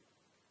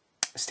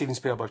Steven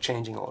Spielberg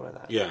changing all of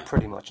that, Yeah.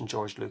 pretty much, and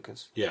George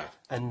Lucas. Yeah.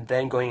 And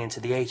then going into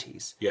the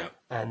 80s. Yeah.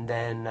 And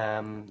then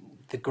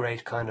the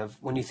great kind of,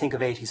 when you think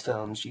of 80s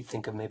films, you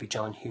think of maybe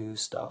John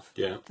Hughes stuff.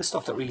 Yeah. The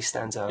stuff that really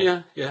stands out.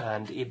 Yeah, yeah.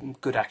 And even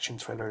good action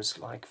thrillers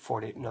like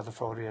 48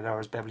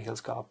 Hours, Beverly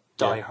Hills Cop,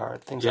 Die Yeah.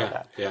 Hard, things Yeah, like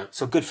that. yeah.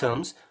 So good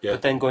films. Yeah.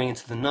 But then going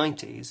into the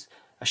 90s,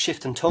 a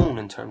shift in tone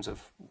in terms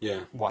of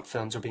Yeah. what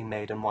films are being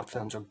made and what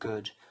films are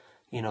good.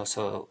 You know,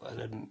 so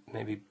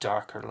maybe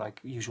darker, like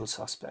Usual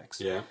Suspects.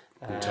 Yeah.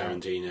 And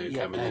Tarantino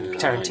Yeah, coming in. and the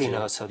Tarantino.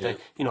 90s. So Yeah.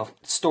 the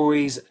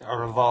stories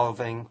are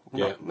evolving.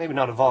 Yeah. Maybe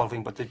not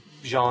evolving, but the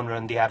genre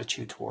and the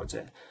attitude towards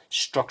it.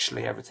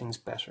 Structurally, everything's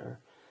better.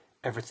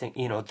 Everything,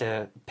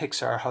 the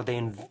Pixar, how they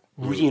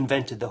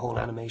reinvented the whole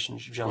animation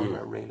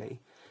genre, really,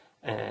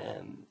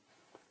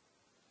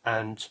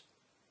 and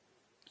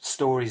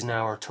stories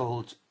now are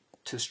told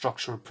to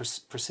structural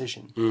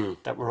precision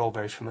that we're all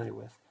very familiar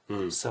with.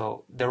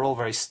 So they're all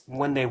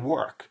when they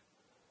work.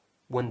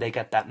 When they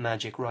get that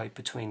magic right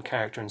between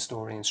character and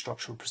story and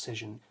structural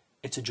precision,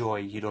 it's a joy.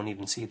 You don't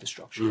even see the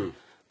structure.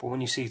 But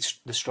when you see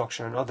the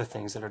structure and other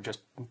things that are just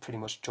pretty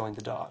much join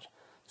the dot,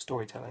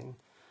 storytelling,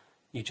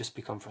 you just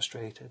become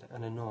frustrated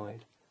and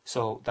annoyed.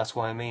 So that's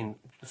why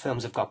the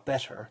films have got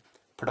better.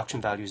 Production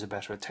values are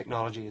better.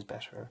 Technology is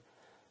better.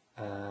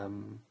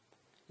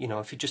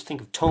 If you just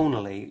think of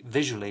tonally,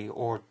 visually,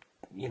 or,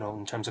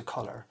 in terms of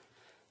colour,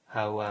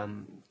 how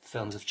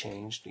films have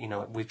changed.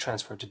 We've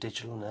transferred to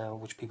digital now,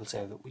 which people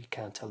say that we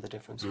can't tell the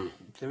difference.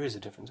 There is a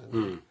difference, I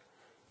think.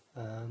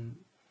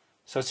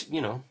 So it's,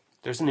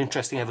 there's an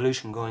interesting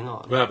evolution going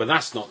on. Well, but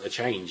that's not the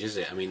change, is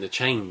it? I mean, the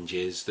change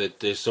is that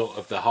there's sort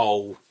of the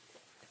whole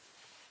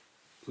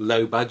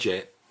low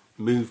budget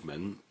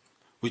movement,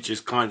 which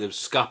has kind of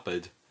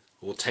scuppered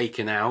or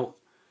taken out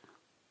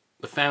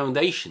the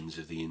foundations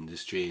of the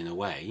industry in a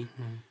way.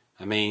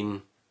 I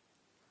mean,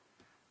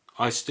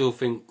 I still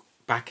think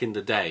back in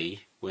the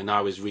day when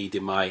I was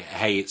reading my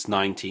Hey It's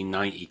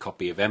 1990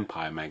 copy of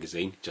Empire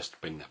magazine, just to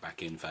bring that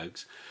back in,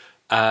 folks,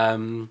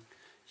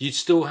 you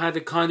still had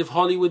a kind of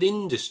Hollywood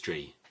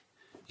industry.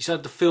 You still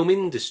had the film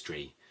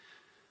industry.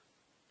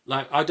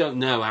 Like, I don't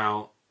know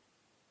how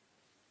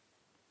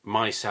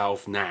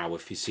myself now,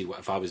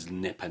 if I was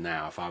Nipper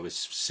now, if I was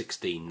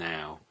 16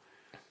 now,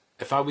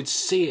 if I would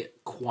see it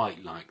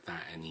quite like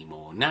that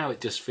anymore. Now it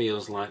just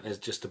feels like there's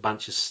just a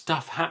bunch of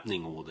stuff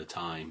happening all the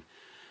time.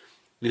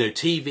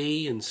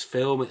 TV and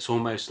film, it's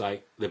almost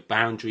like the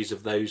boundaries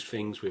of those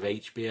things with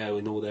HBO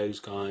and all those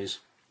guys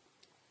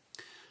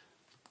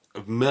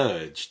have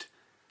merged.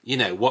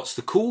 What's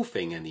the cool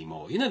thing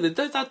anymore?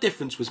 That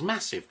difference was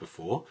massive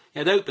before. You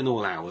had Open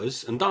All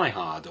Hours and Die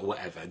Hard or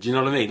whatever. Do you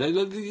know what I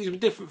mean? These were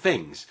different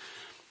things.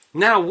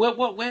 Now,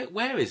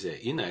 where is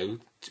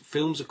it?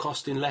 Films are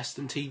costing less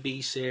than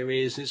TV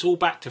series. It's all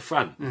back to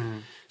front.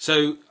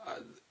 So,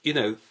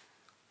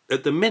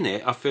 at the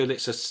minute, I feel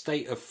it's a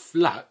state of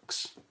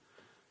flux.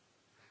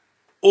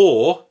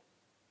 Or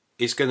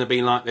it's going to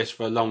be like this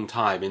for a long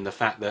time in the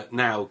fact that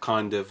now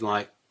kind of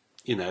like,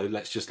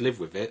 let's just live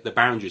with it. The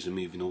boundaries are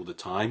moving all the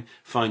time.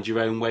 Find your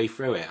own way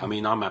through it. I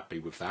mean, I'm happy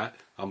with that.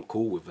 I'm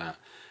cool with that.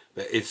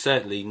 But it's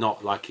certainly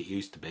not like it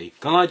used to be.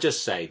 Can I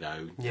just say,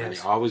 though,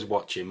 yes. I was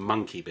watching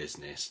Monkey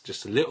Business,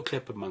 just a little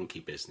clip of Monkey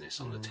Business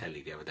on the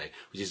telly the other day,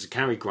 which is a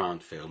Cary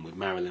Grant film with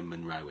Marilyn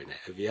Monroe in it.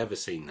 Have you ever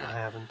seen that? I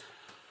haven't.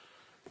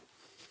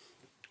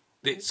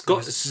 It's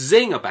got a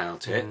zing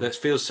about it that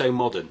feels so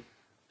modern.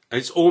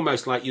 It's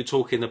almost like you're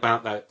talking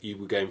about that you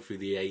were going through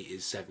the 80s,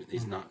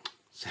 70s,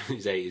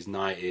 70s, 80s,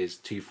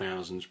 90s,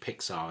 2000s,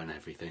 Pixar and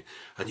everything.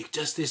 And you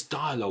just this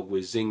dialogue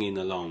was zinging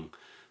along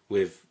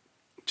with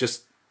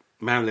just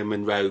Marilyn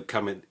Monroe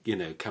coming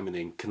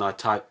in. Should I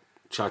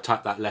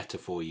type that letter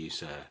for you,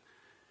 sir?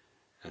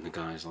 And the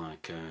guy's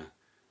like,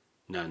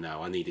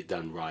 no, I need it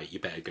done right. You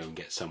better go and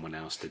get someone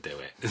else to do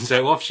it. And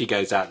so off she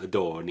goes out the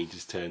door and he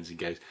just turns and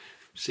goes,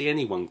 see,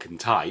 anyone can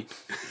type,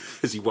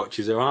 as he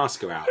watches her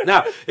ask her out.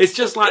 Now, it's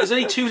just like, there's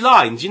only 2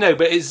 lines,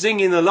 but it's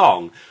zinging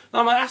along. And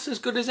I'm like, that's as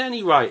good as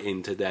any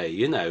writing today,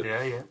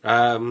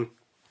 Yeah.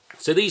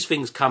 So these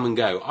things come and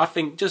go. I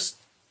think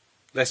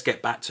let's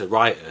get back to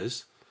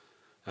writers.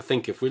 I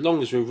think as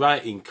long as we're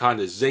writing kind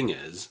of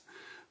zingers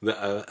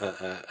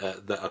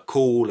that are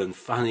cool and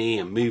funny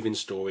and moving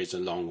stories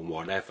along and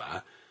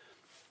whatever,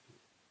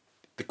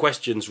 the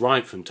question's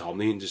right from Tom.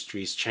 The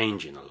industry's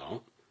changing a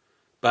lot.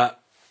 But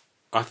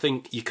I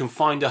think you can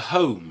find a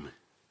home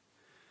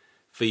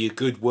for your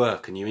good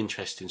work and your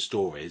interesting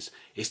stories.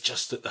 It's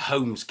just that the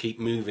homes keep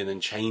moving and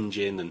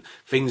changing, and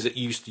things that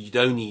you'd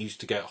only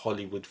used to go to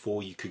Hollywood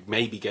for, you could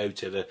maybe go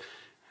to the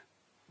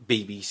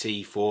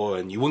BBC for,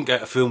 and you wouldn't go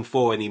to Film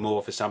 4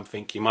 anymore for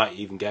something. You might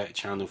even go to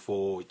Channel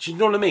 4. Do you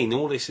know what I mean?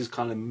 All this is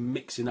kind of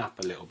mixing up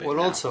a little bit. Well,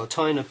 now. also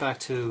tying it back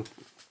to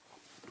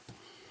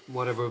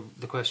whatever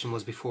the question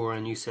was before,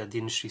 and you said the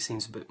industry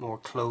seems a bit more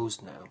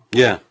closed now.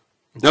 Yeah.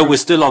 No, we're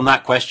still on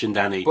that question,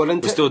 Danny.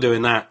 We're still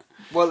doing that.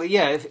 Well,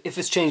 yeah, if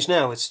it's changed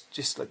now, it's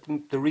just like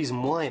the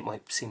reason why it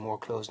might seem more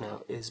closed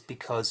now is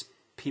because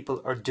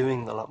people are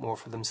doing a lot more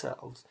for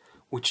themselves,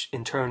 which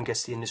in turn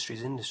gets the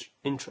industry's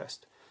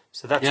interest.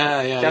 So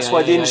that's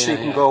why the industry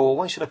can go, well,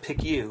 why should I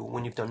pick you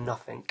when you've done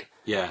nothing?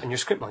 Yeah. And your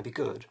script might be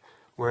good.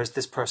 Whereas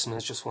this person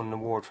has just won an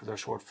award for their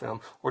short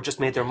film, or just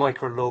made their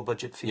micro low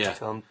budget feature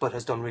film, but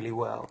has done really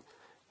well.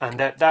 And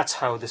that's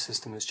how the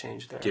system has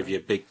changed there. Give you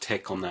a big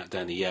tick on that,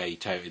 Danny. Yeah, you're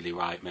totally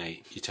right,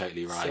 mate. You're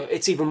totally right. So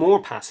it's even more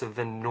passive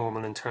than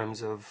normal in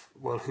terms of,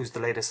 well, who's the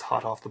latest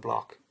hot off the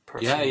block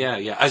person?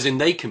 Yeah. As in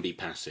they can be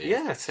passive.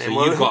 Yeah. So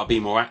you've got to be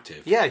more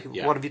active. Yeah.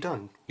 What have you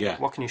done? Yeah.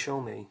 What can you show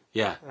me?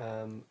 Yeah.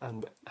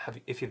 And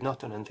if you've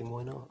not done anything,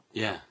 why not?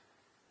 Yeah.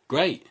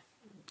 Great.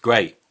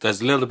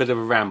 There's a little bit of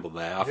a ramble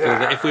there. I feel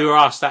that if we were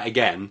asked that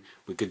again,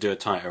 we could do a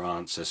tighter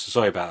answer. So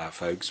sorry about that,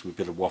 folks. We've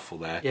been a waffle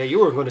there. Yeah, you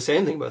weren't going to say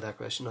anything about that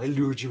question. I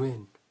lured you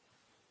in.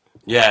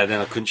 Yeah,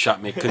 then I couldn't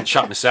shut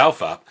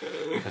myself up.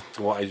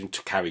 What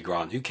to Cary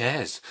Grant? Who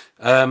cares?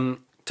 Tell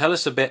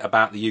us a bit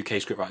about the UK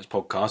Scriptwriters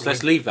Podcast.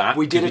 Let's leave that.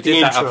 We did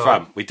that up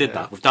front. We did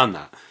that. We've done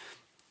that.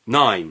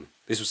 9.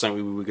 This was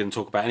something we were going to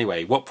talk about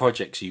anyway. What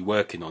projects are you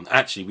working on?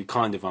 Actually, we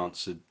kind of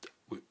answered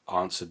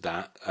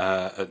that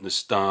at the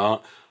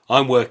start.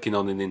 I'm working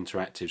on an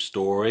interactive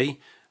story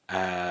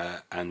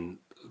and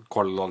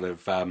quite a lot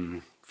of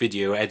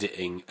video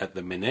editing at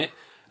the minute.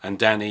 And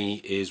Danny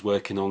is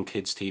working on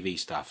kids' TV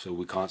stuff, so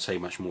we can't say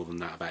much more than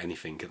that about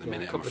anything at the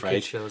minute, I'm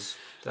afraid. Shows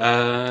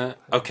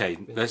okay,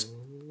 let's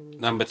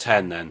number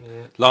 10 then.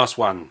 Yeah. Last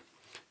one.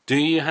 Do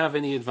you have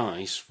any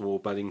advice for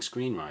budding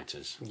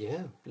screenwriters?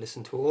 Yeah,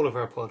 listen to all of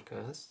our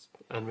podcasts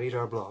and read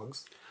our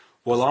blogs.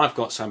 Well, I've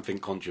got something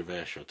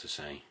controversial to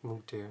say.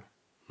 Oh dear.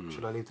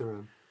 Should I leave the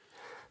room?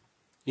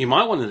 You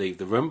might want to leave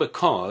the room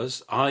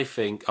because I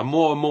think, and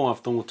more I've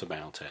thought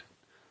about it,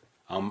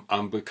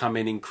 I'm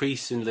becoming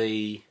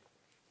increasingly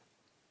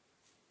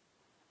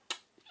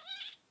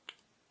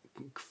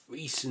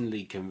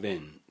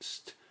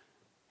convinced,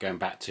 going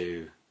back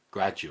to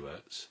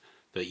graduates,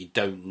 that you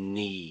don't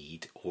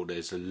need, or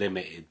there's a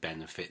limited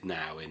benefit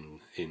now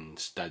in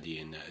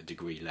studying at a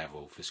degree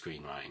level for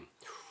screenwriting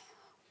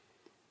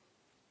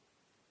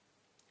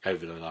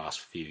over the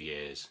last few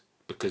years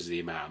because of the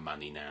amount of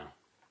money now.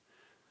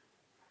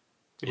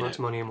 How much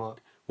money and what?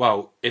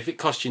 Well, if it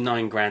costs you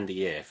 $9,000 a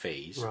year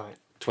fees, right,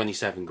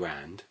 27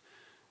 grand,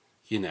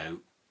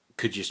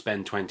 could you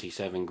spend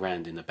 27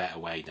 grand in a better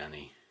way,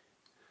 Danny?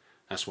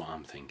 That's what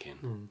I'm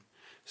thinking.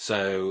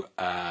 So,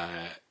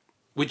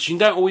 which you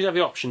don't always have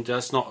the option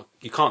to.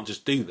 You can't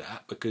just do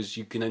that because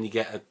you can only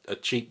get a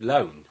cheap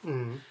loan.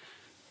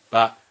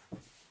 But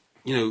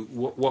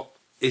what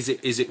is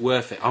it? Is it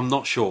worth it? I'm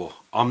not sure.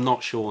 I'm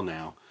not sure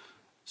now.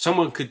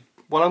 Someone could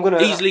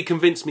easily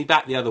convince me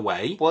back the other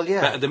way. Well,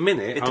 yeah. But at the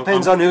minute, it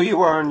depends on who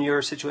you are and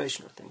your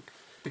situation, I think.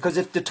 Because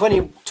if the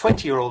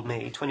 20-year-old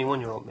me,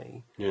 21-year-old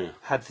me,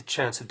 had the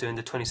chance of doing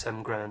the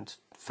 27 grand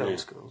film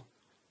school,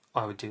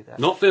 I would do that.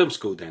 Not film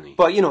school, Danny.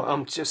 But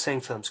I'm just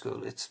saying film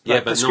school. It's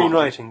like but the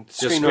screenwriting.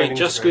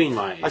 Just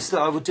screenwriting.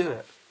 I would do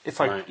it if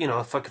I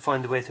could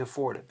find a way to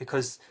afford it,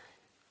 because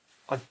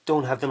I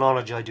don't have the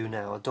knowledge I do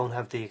now. I don't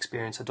have the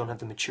experience. I don't have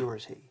the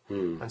maturity,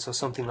 and so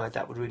something like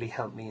that would really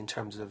help me in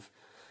terms of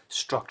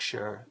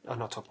structure. I'm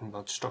not talking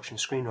about structure in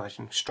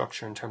screenwriting.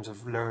 Structure in terms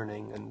of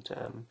learning and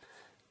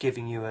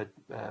giving you a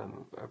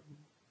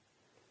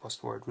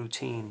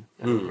routine,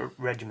 a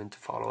regimen to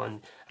follow,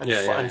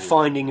 and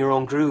finding your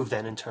own groove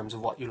then in terms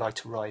of what you like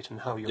to write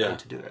and how you're going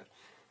to do it.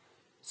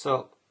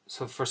 So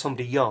for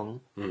somebody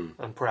young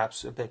and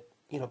perhaps a bit,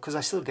 because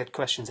I still get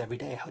questions every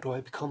day, how do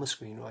I become a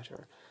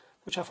screenwriter?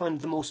 Which I find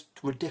the most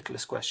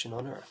ridiculous question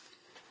on earth,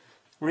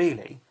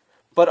 really.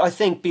 But I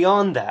think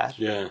beyond that,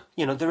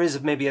 there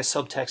is maybe a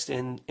subtext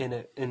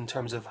in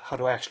terms of how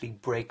do I actually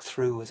break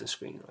through as a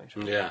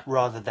screenwriter,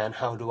 rather than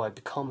how do I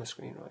become a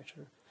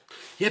screenwriter.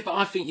 Yeah, but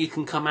I think you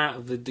can come out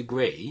of the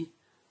degree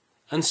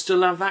and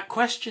still have that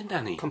question,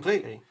 Danny.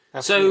 Completely.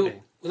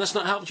 Absolutely. So that's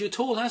not helped you at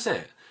all, has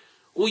it?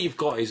 All you've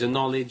got is a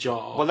knowledge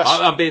of... Well,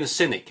 I'm being a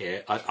cynic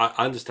here. I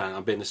understand.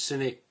 I'm being a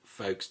cynic,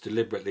 folks,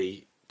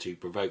 deliberately to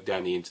provoke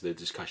Danny into the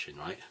discussion,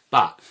 right?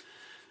 But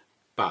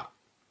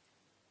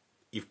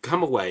you've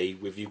come away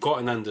with... You've got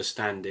an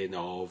understanding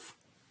of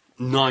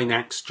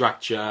 9-act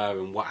structure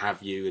and what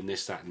have you and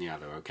this, that and the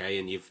other, okay?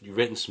 And you've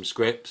written some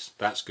scripts.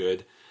 That's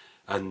good.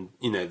 And,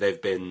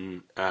 they've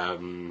been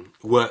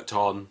worked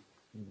on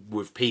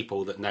with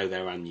people that know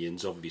their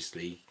onions,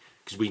 obviously,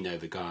 because we know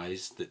the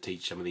guys that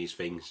teach some of these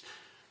things.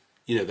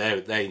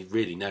 They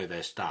really know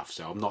their stuff,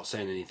 so I'm not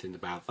saying anything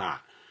about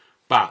that.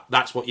 But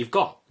that's what you've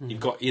got. You've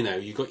got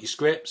your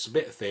scripts, a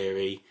bit of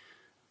theory.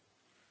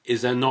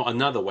 Is there not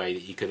another way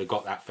that you could have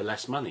got that for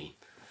less money?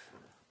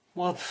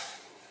 Well,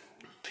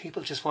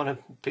 people just want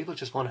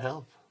to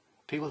help.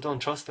 People don't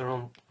trust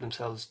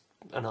themselves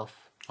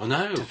enough. I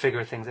know. To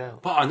figure things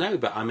out. But I know, you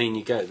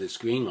go to the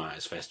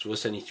Screenwriters Festival,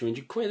 it's only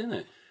 300 quid, isn't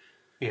it?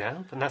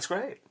 Yeah, and that's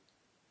great.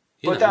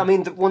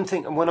 The one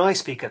thing, when I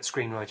speak at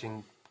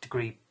screenwriting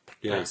degree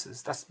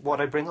places, that's what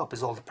I bring up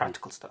is all the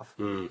practical stuff.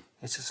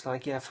 It's just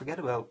like, forget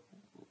about,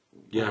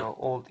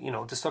 all,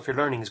 the stuff you're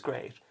learning is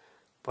great,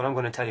 but I'm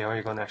going to tell you how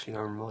you're going to actually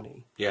earn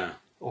money. Yeah.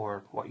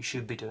 Or what you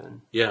should be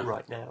doing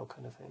right now,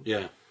 kind of thing.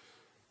 Yeah.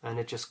 And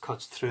it just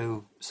cuts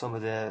through some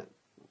of the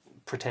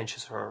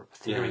pretentious or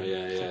theory.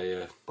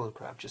 Yeah.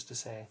 Bullcrap, just to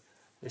say,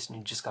 listen,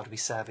 you just got to be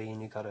savvy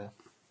and you got to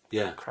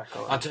crack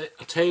on. I'll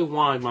tell you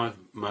why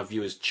my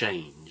view has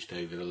changed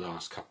over the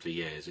last couple of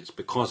years. It's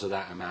because of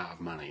that amount of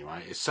money,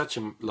 right? It's such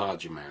a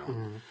large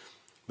amount.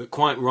 But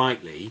quite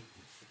rightly,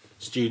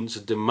 students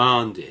are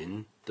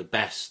demanding the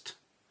best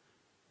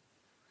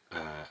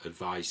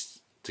advice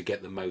to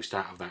get the most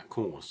out of that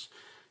course.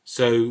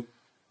 So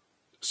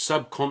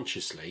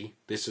subconsciously,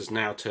 this has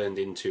now turned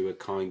into a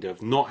kind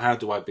of not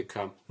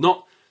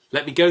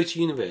let me go to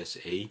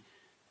university,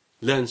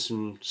 learn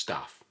some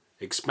stuff,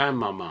 expand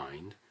my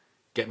mind,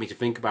 get me to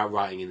think about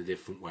writing in a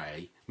different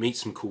way, meet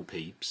some cool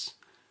peeps,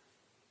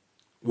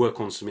 work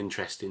on some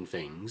interesting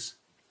things.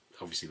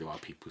 Obviously there are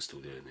people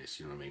still doing this,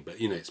 you know what I mean? But,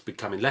 it's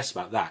becoming less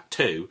about that.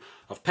 2,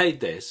 I've paid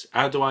this,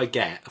 how do I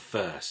get a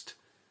first?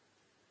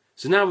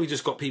 So now we've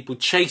just got people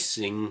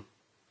chasing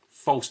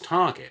false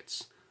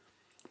targets.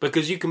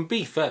 Because you can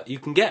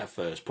get a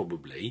first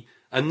probably,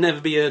 and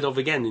never be heard of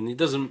again, and it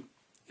doesn't,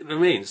 you know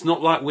what I mean? It's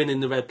not like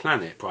winning the Red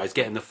Planet prize,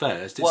 getting the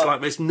first. It's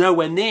like it's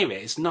nowhere near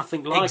it. It's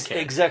nothing like it.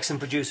 Execs and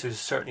producers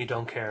certainly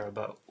don't care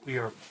about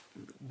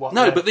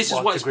but this is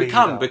what it's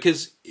become,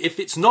 because if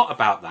it's not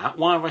about that,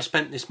 why have I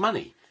spent this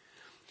money?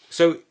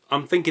 So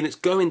I'm thinking it's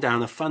going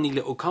down a funny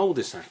little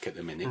cul-de-sac at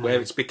the minute, where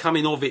it's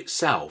becoming of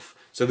itself.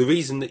 So the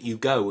reason that you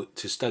go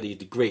to study a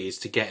degree is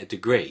to get a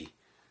degree.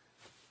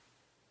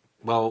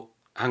 Well,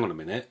 hang on a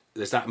minute.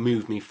 Does that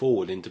move me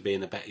forward into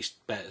being a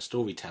better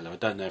storyteller? I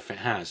don't know if it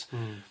has.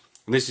 And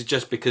this is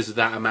just because of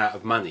that amount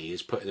of money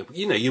is putting.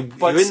 You're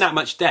in that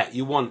much debt.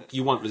 You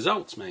want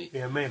results, mate.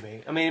 Yeah,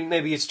 maybe. I mean,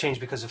 maybe it's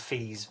changed because of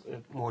fees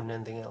more than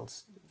anything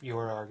else.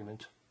 Your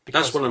argument.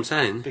 That's what I'm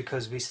saying.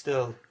 Because we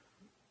still,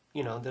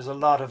 there's a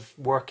lot of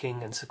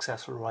working and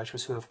successful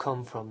writers who have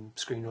come from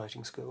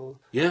screenwriting school.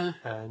 Yeah.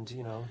 And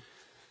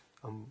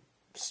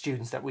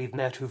students that we've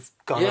met who've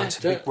gone on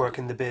to work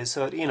in the biz.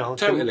 So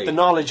totally. the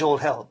knowledge all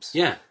helps.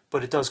 Yeah.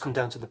 But it does come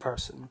down to the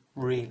person,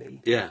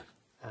 really. Yeah.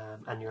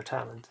 And your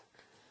talent.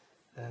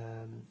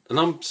 And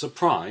I'm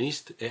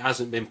surprised it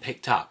hasn't been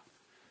picked up.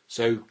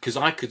 So, because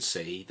I could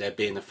see there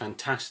being a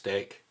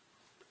fantastic,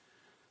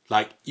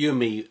 like you and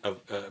me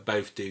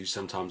both do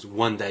sometimes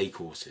 1-day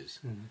courses.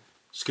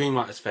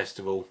 Screenwriters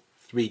Festival,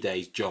 3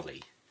 days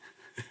jolly,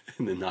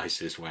 in the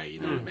nicest way, you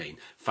know what I mean?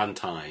 Fun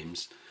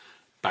times,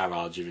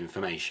 barrage of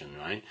information,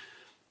 right?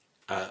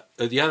 At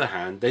the other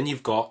hand, then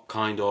you've got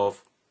kind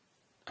of,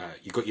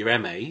 you've got your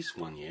MAs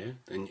 1 year,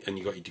 and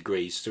you've got your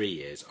degrees 3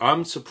 years.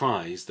 I'm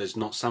surprised there's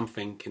not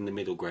something in the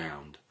middle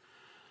ground.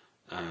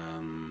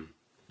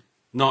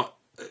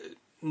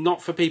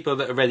 Not for people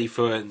that are ready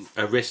for an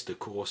Arista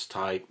course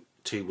type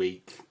 2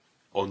 week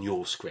on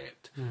your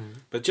script,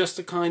 but just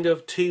a kind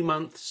of 2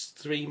 months,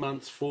 3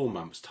 months, 4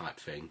 months type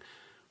thing.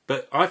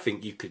 But I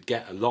think you could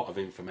get a lot of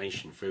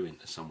information through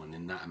into someone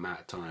in that amount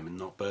of time and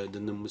not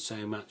burden them with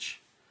so much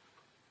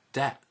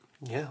debt.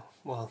 Yeah,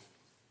 well,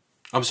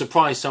 I'm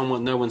surprised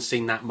no one's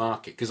seen that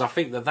market, because I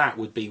think that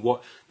would be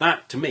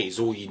that to me is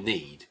all you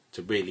need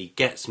to really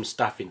get some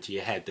stuff into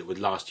your head that would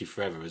last you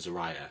forever as a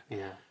writer.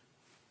 Yeah.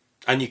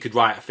 And you could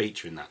write a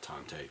feature in that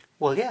time too.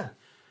 Well, yeah.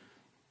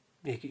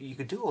 You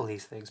could do all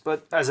these things.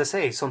 But as I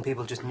say, some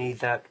people just need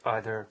that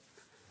either...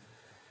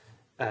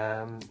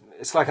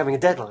 it's like having a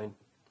deadline.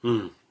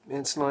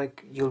 It's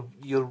like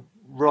you'll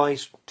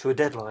write to a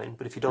deadline,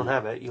 but if you don't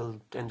have it,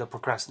 you'll end up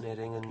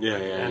procrastinating.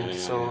 And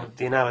so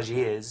the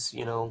analogy is,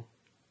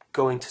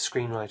 going to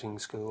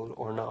screenwriting school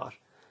or not.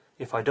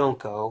 If I don't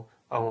go,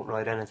 I won't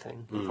write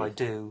anything. If I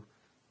do,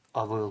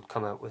 I will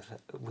come out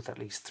with at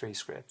least 3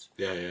 scripts.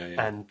 Yeah.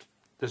 And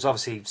there's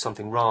obviously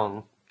something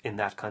wrong in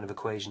that kind of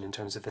equation in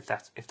terms of if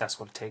that's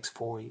what it takes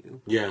for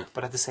you. Yeah.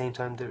 But at the same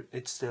time,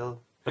 it's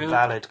still a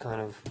valid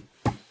kind of...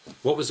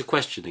 What was the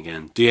question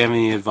again? Do you have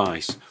any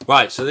advice?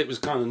 Right, so it was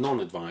kind of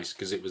non-advice,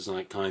 because it was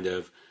like kind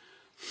of...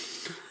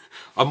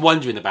 I'm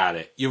wondering about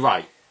it. You're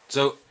right.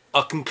 So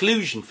a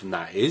conclusion from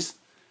that is,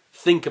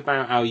 think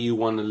about how you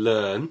want to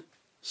learn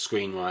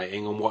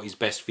screenwriting and what is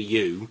best for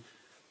you.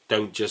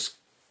 Don't just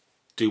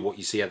do what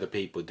you see other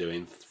people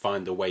doing.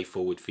 Find a way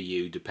forward for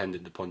you,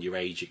 dependent upon your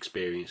age,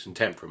 experience, and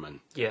temperament.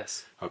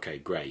 Yes. Okay,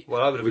 great.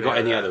 Well, I would agree. Have we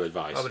got any other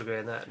advice? I would agree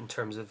on that in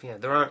terms of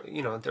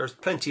there's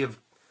plenty of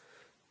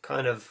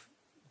kind of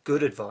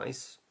good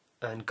advice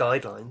and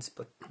guidelines,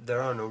 but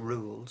there are no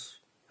rules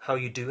how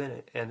you do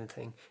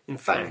anything. In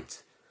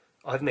fact,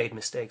 I've made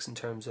mistakes in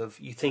terms of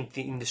you think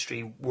the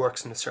industry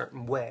works in a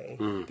certain way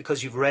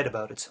because you've read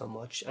about it so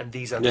much, and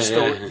these are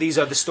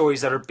the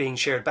stories that are being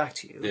shared back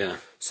to you. Yeah.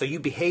 So you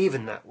behave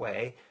in that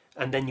way,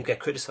 and then you get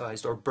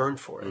criticised or burned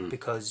for it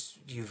because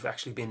you've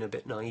actually been a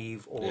bit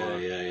naive or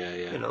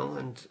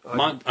And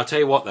I'll tell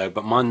you what though,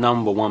 but my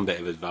number one bit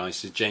of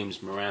advice is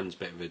James Moran's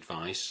bit of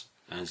advice,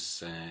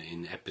 as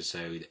in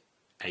episode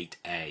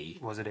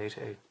 8A. Was it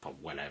 8A? But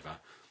whatever.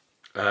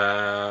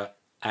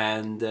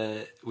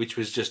 Which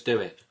was just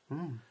do it.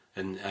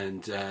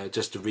 And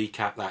just to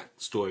recap that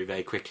story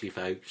very quickly,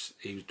 folks,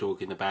 he was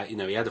talking about, he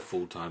had a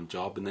full-time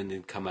job, and then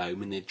he'd come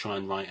home and he'd try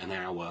and write an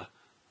hour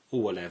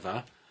or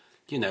whatever,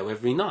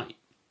 every night.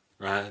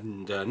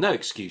 and no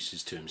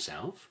excuses to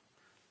himself.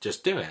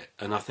 Just do it.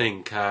 And I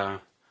think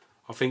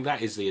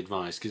that is the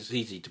advice, because it's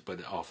easy to put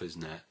it off,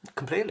 isn't it?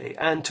 Completely.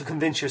 And to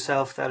convince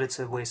yourself that it's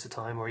a waste of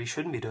time, or you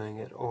shouldn't be doing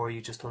it, or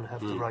you just don't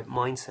have the right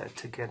mindset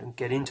to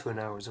get into an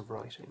hours of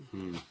writing.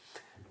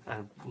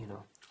 And, you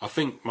know. I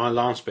think my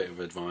last bit of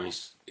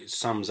advice, it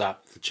sums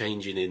up the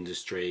changing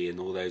industry and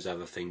all those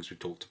other things we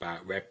talked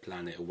about, Red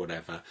Planet or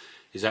whatever,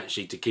 is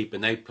actually to keep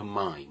an open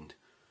mind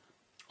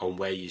on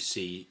where you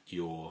see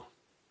your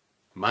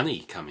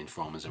money coming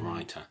from as a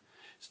writer.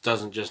 It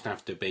doesn't just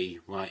have to be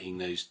writing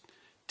those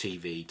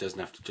TV, it doesn't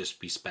have to just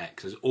be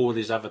specs. There's all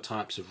these other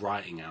types of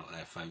writing out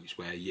there, folks,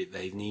 where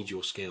they need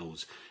your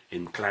skills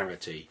in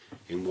clarity,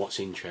 in what's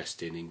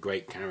interesting, in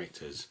great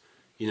characters.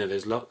 You know,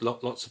 there's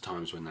lots of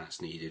times when that's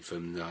needed,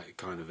 from like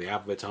kind of the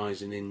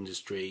advertising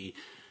industry,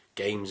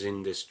 games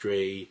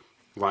industry,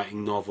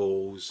 writing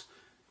novels.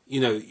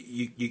 You know,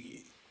 you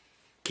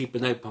keep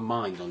an open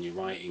mind on your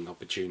writing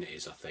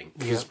opportunities, I think.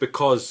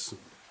 Because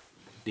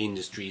the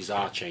industries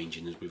are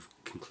changing, as we've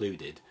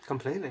concluded.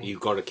 Completely.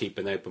 You've got to keep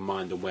an open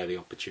mind on where the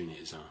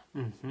opportunities are.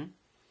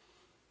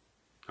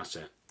 That's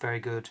it. Very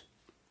good.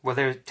 Well,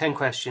 there are 10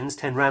 questions,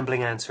 10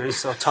 rambling answers.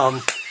 So,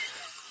 Tom,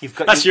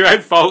 that's your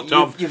own fault,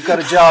 Tom. You've got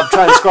a job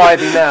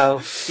transcribing now.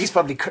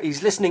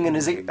 He's listening in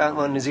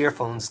on his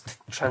earphones,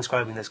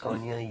 transcribing this,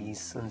 going, "Yeah, you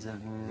sons of."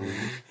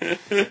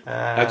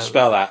 How'd you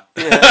spell that?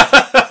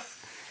 Yeah.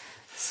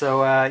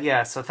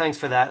 So thanks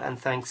for that, and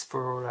thanks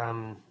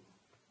for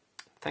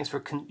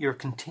your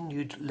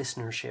continued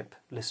listenership,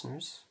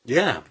 listeners.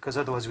 Yeah. Because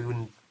otherwise we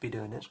wouldn't be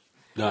doing it.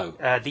 No.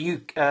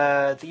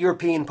 The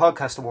European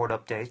Podcast Award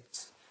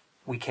updates,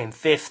 we came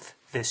 5th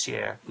this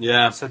year.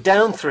 Yeah. So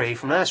down 3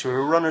 from last year. We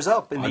were runners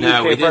up in the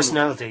UK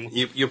personality.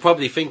 You're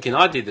probably thinking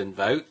I didn't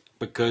vote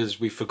because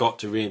we forgot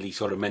to really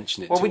sort of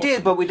mention it. Well, we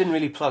did, but we didn't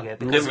really plug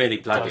it. We didn't really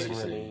plug it.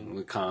 Really...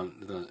 We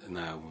can't.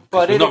 No.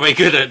 But we're not very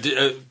good at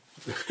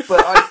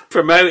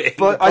promoting.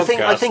 But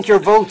I think your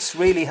votes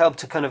really helped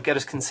to kind of get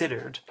us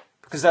considered,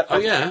 because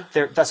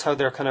that's how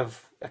their kind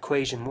of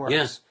equation works.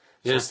 Yeah.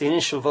 So it's the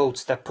initial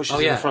votes that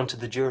pushes you in front of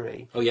the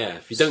jury. Oh yeah,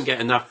 if you don't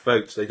get enough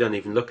votes, they don't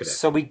even look at it.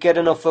 So we get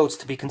enough votes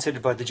to be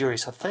considered by the jury.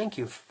 So thank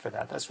you for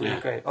that. That's really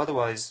great.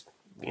 Otherwise,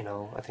 you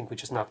know, I think we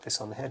just knock this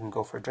on the head and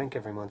go for a drink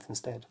every month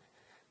instead,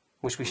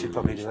 which we should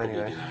probably do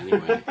anyway.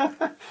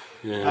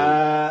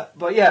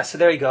 But yeah, so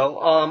there you go.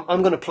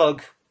 I'm going to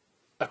plug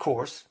a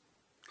course.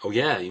 Oh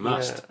yeah, you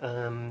must.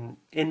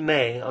 In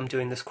May, I'm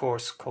doing this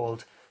course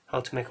called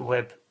How to Make a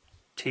Web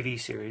TV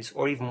Series,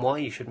 or even Why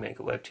You Should Make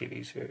a Web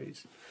TV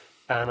Series.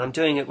 And I'm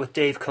doing it with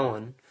Dave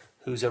Cohen,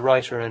 who's a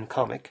writer and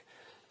comic,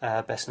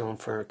 best known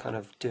for kind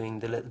of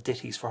doing the little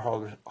ditties for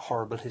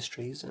horrible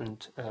histories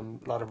and a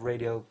lot of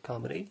radio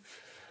comedy.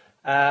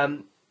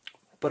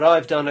 But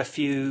I've done a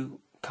few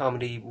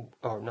comedy,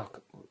 or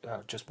not,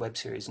 just web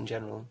series in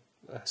general.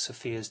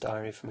 Sophia's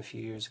Diary from a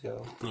few years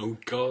ago. Oh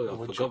God, I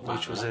forgot about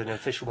which was an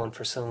official one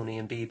for Sony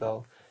and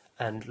Bebo.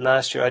 And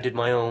last year I did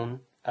my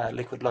own,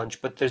 Liquid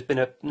Lunch. But there's been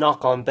a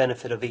knock-on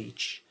benefit of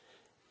each.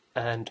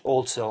 And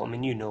also, I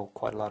mean, you know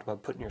quite a lot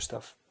about putting your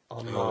stuff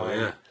online. Oh,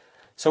 yeah.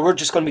 So we're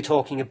just going to be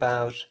talking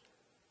about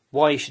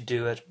why you should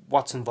do it,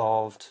 what's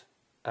involved,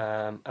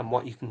 and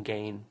what you can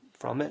gain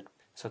from it.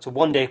 So it's a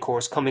one-day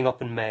course coming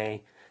up in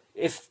May.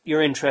 If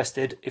you're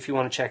interested, if you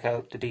want to check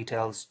out the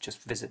details,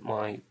 just visit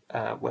my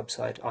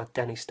website at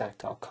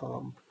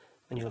dennystack.com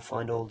and you'll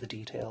find all the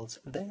details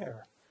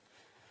there.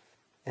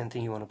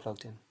 Anything you want to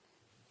plug in?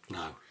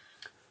 No.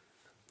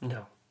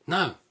 No.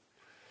 No.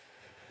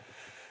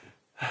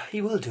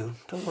 He will do.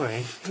 Don't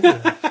worry.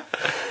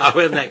 I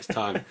will next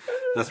time.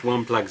 That's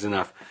one plug's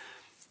enough.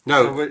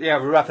 No. So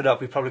we'll wrap it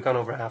up. We've probably gone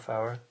over a half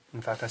hour.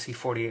 In fact, I see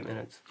 48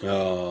 minutes.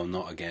 Oh,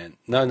 not again.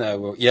 No.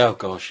 Well, yeah, oh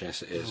gosh,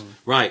 yes, it is.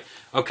 Right.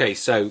 Okay,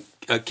 so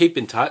keep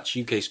in touch.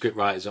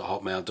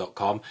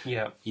 ukscriptwriters@hotmail.com.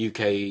 Yeah.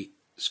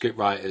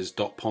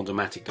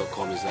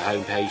 ukscriptwriters.podomatic.com is the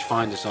homepage.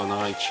 Find us on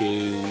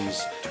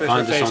iTunes. Twitter,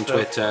 find us on Facebook,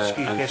 Twitter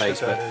and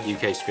Facebook.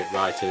 UK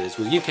Scriptwriters.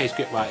 Well, UK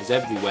Scriptwriters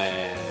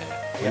everywhere.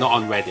 We're not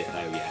on Reddit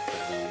though yet, but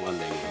one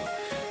day we will.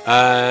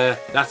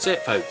 That's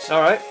it, folks.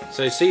 All right.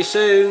 So see you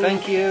soon.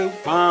 Thank you.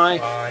 Bye.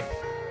 Bye.